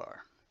you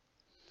are,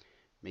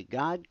 may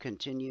God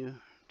continue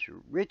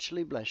to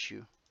richly bless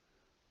you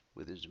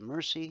with His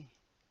mercy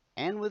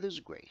and with His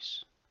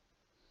grace.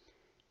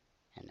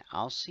 And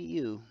I'll see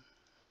you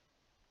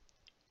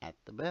at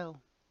the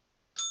bell.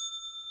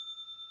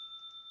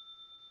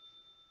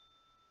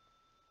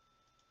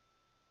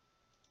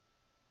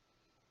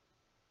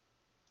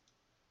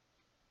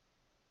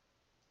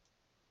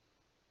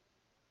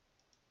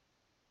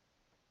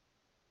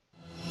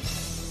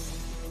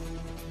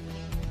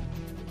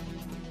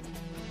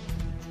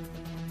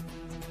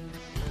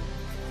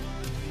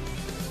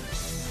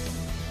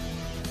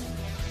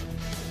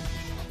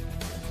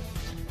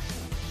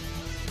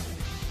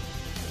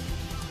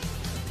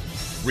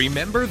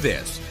 Remember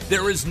this,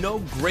 there is no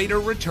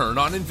greater return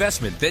on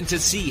investment than to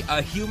see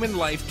a human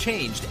life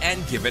changed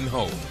and given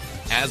hope.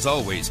 As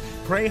always,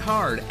 pray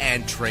hard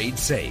and trade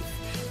safe.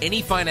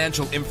 Any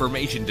financial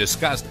information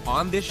discussed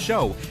on this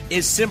show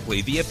is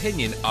simply the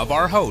opinion of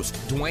our host,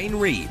 Dwayne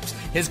Reeves,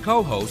 his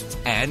co-hosts,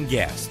 and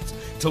guests.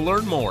 To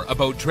learn more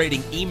about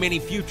trading E-mini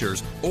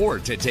futures or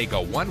to take a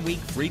 1-week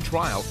free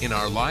trial in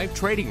our live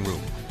trading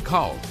room,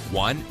 call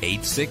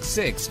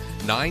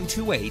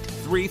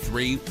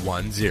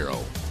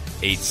 1-866-928-3310.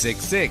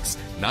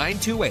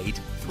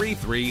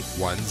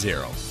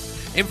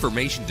 866-928-3310.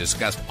 Information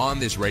discussed on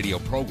this radio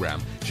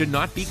program should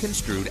not be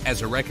construed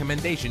as a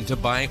recommendation to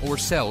buy or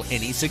sell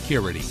any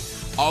security.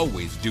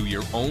 Always do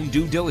your own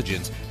due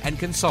diligence and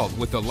consult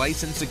with a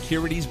licensed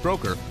securities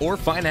broker or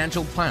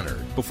financial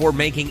planner before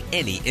making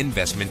any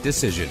investment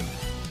decision.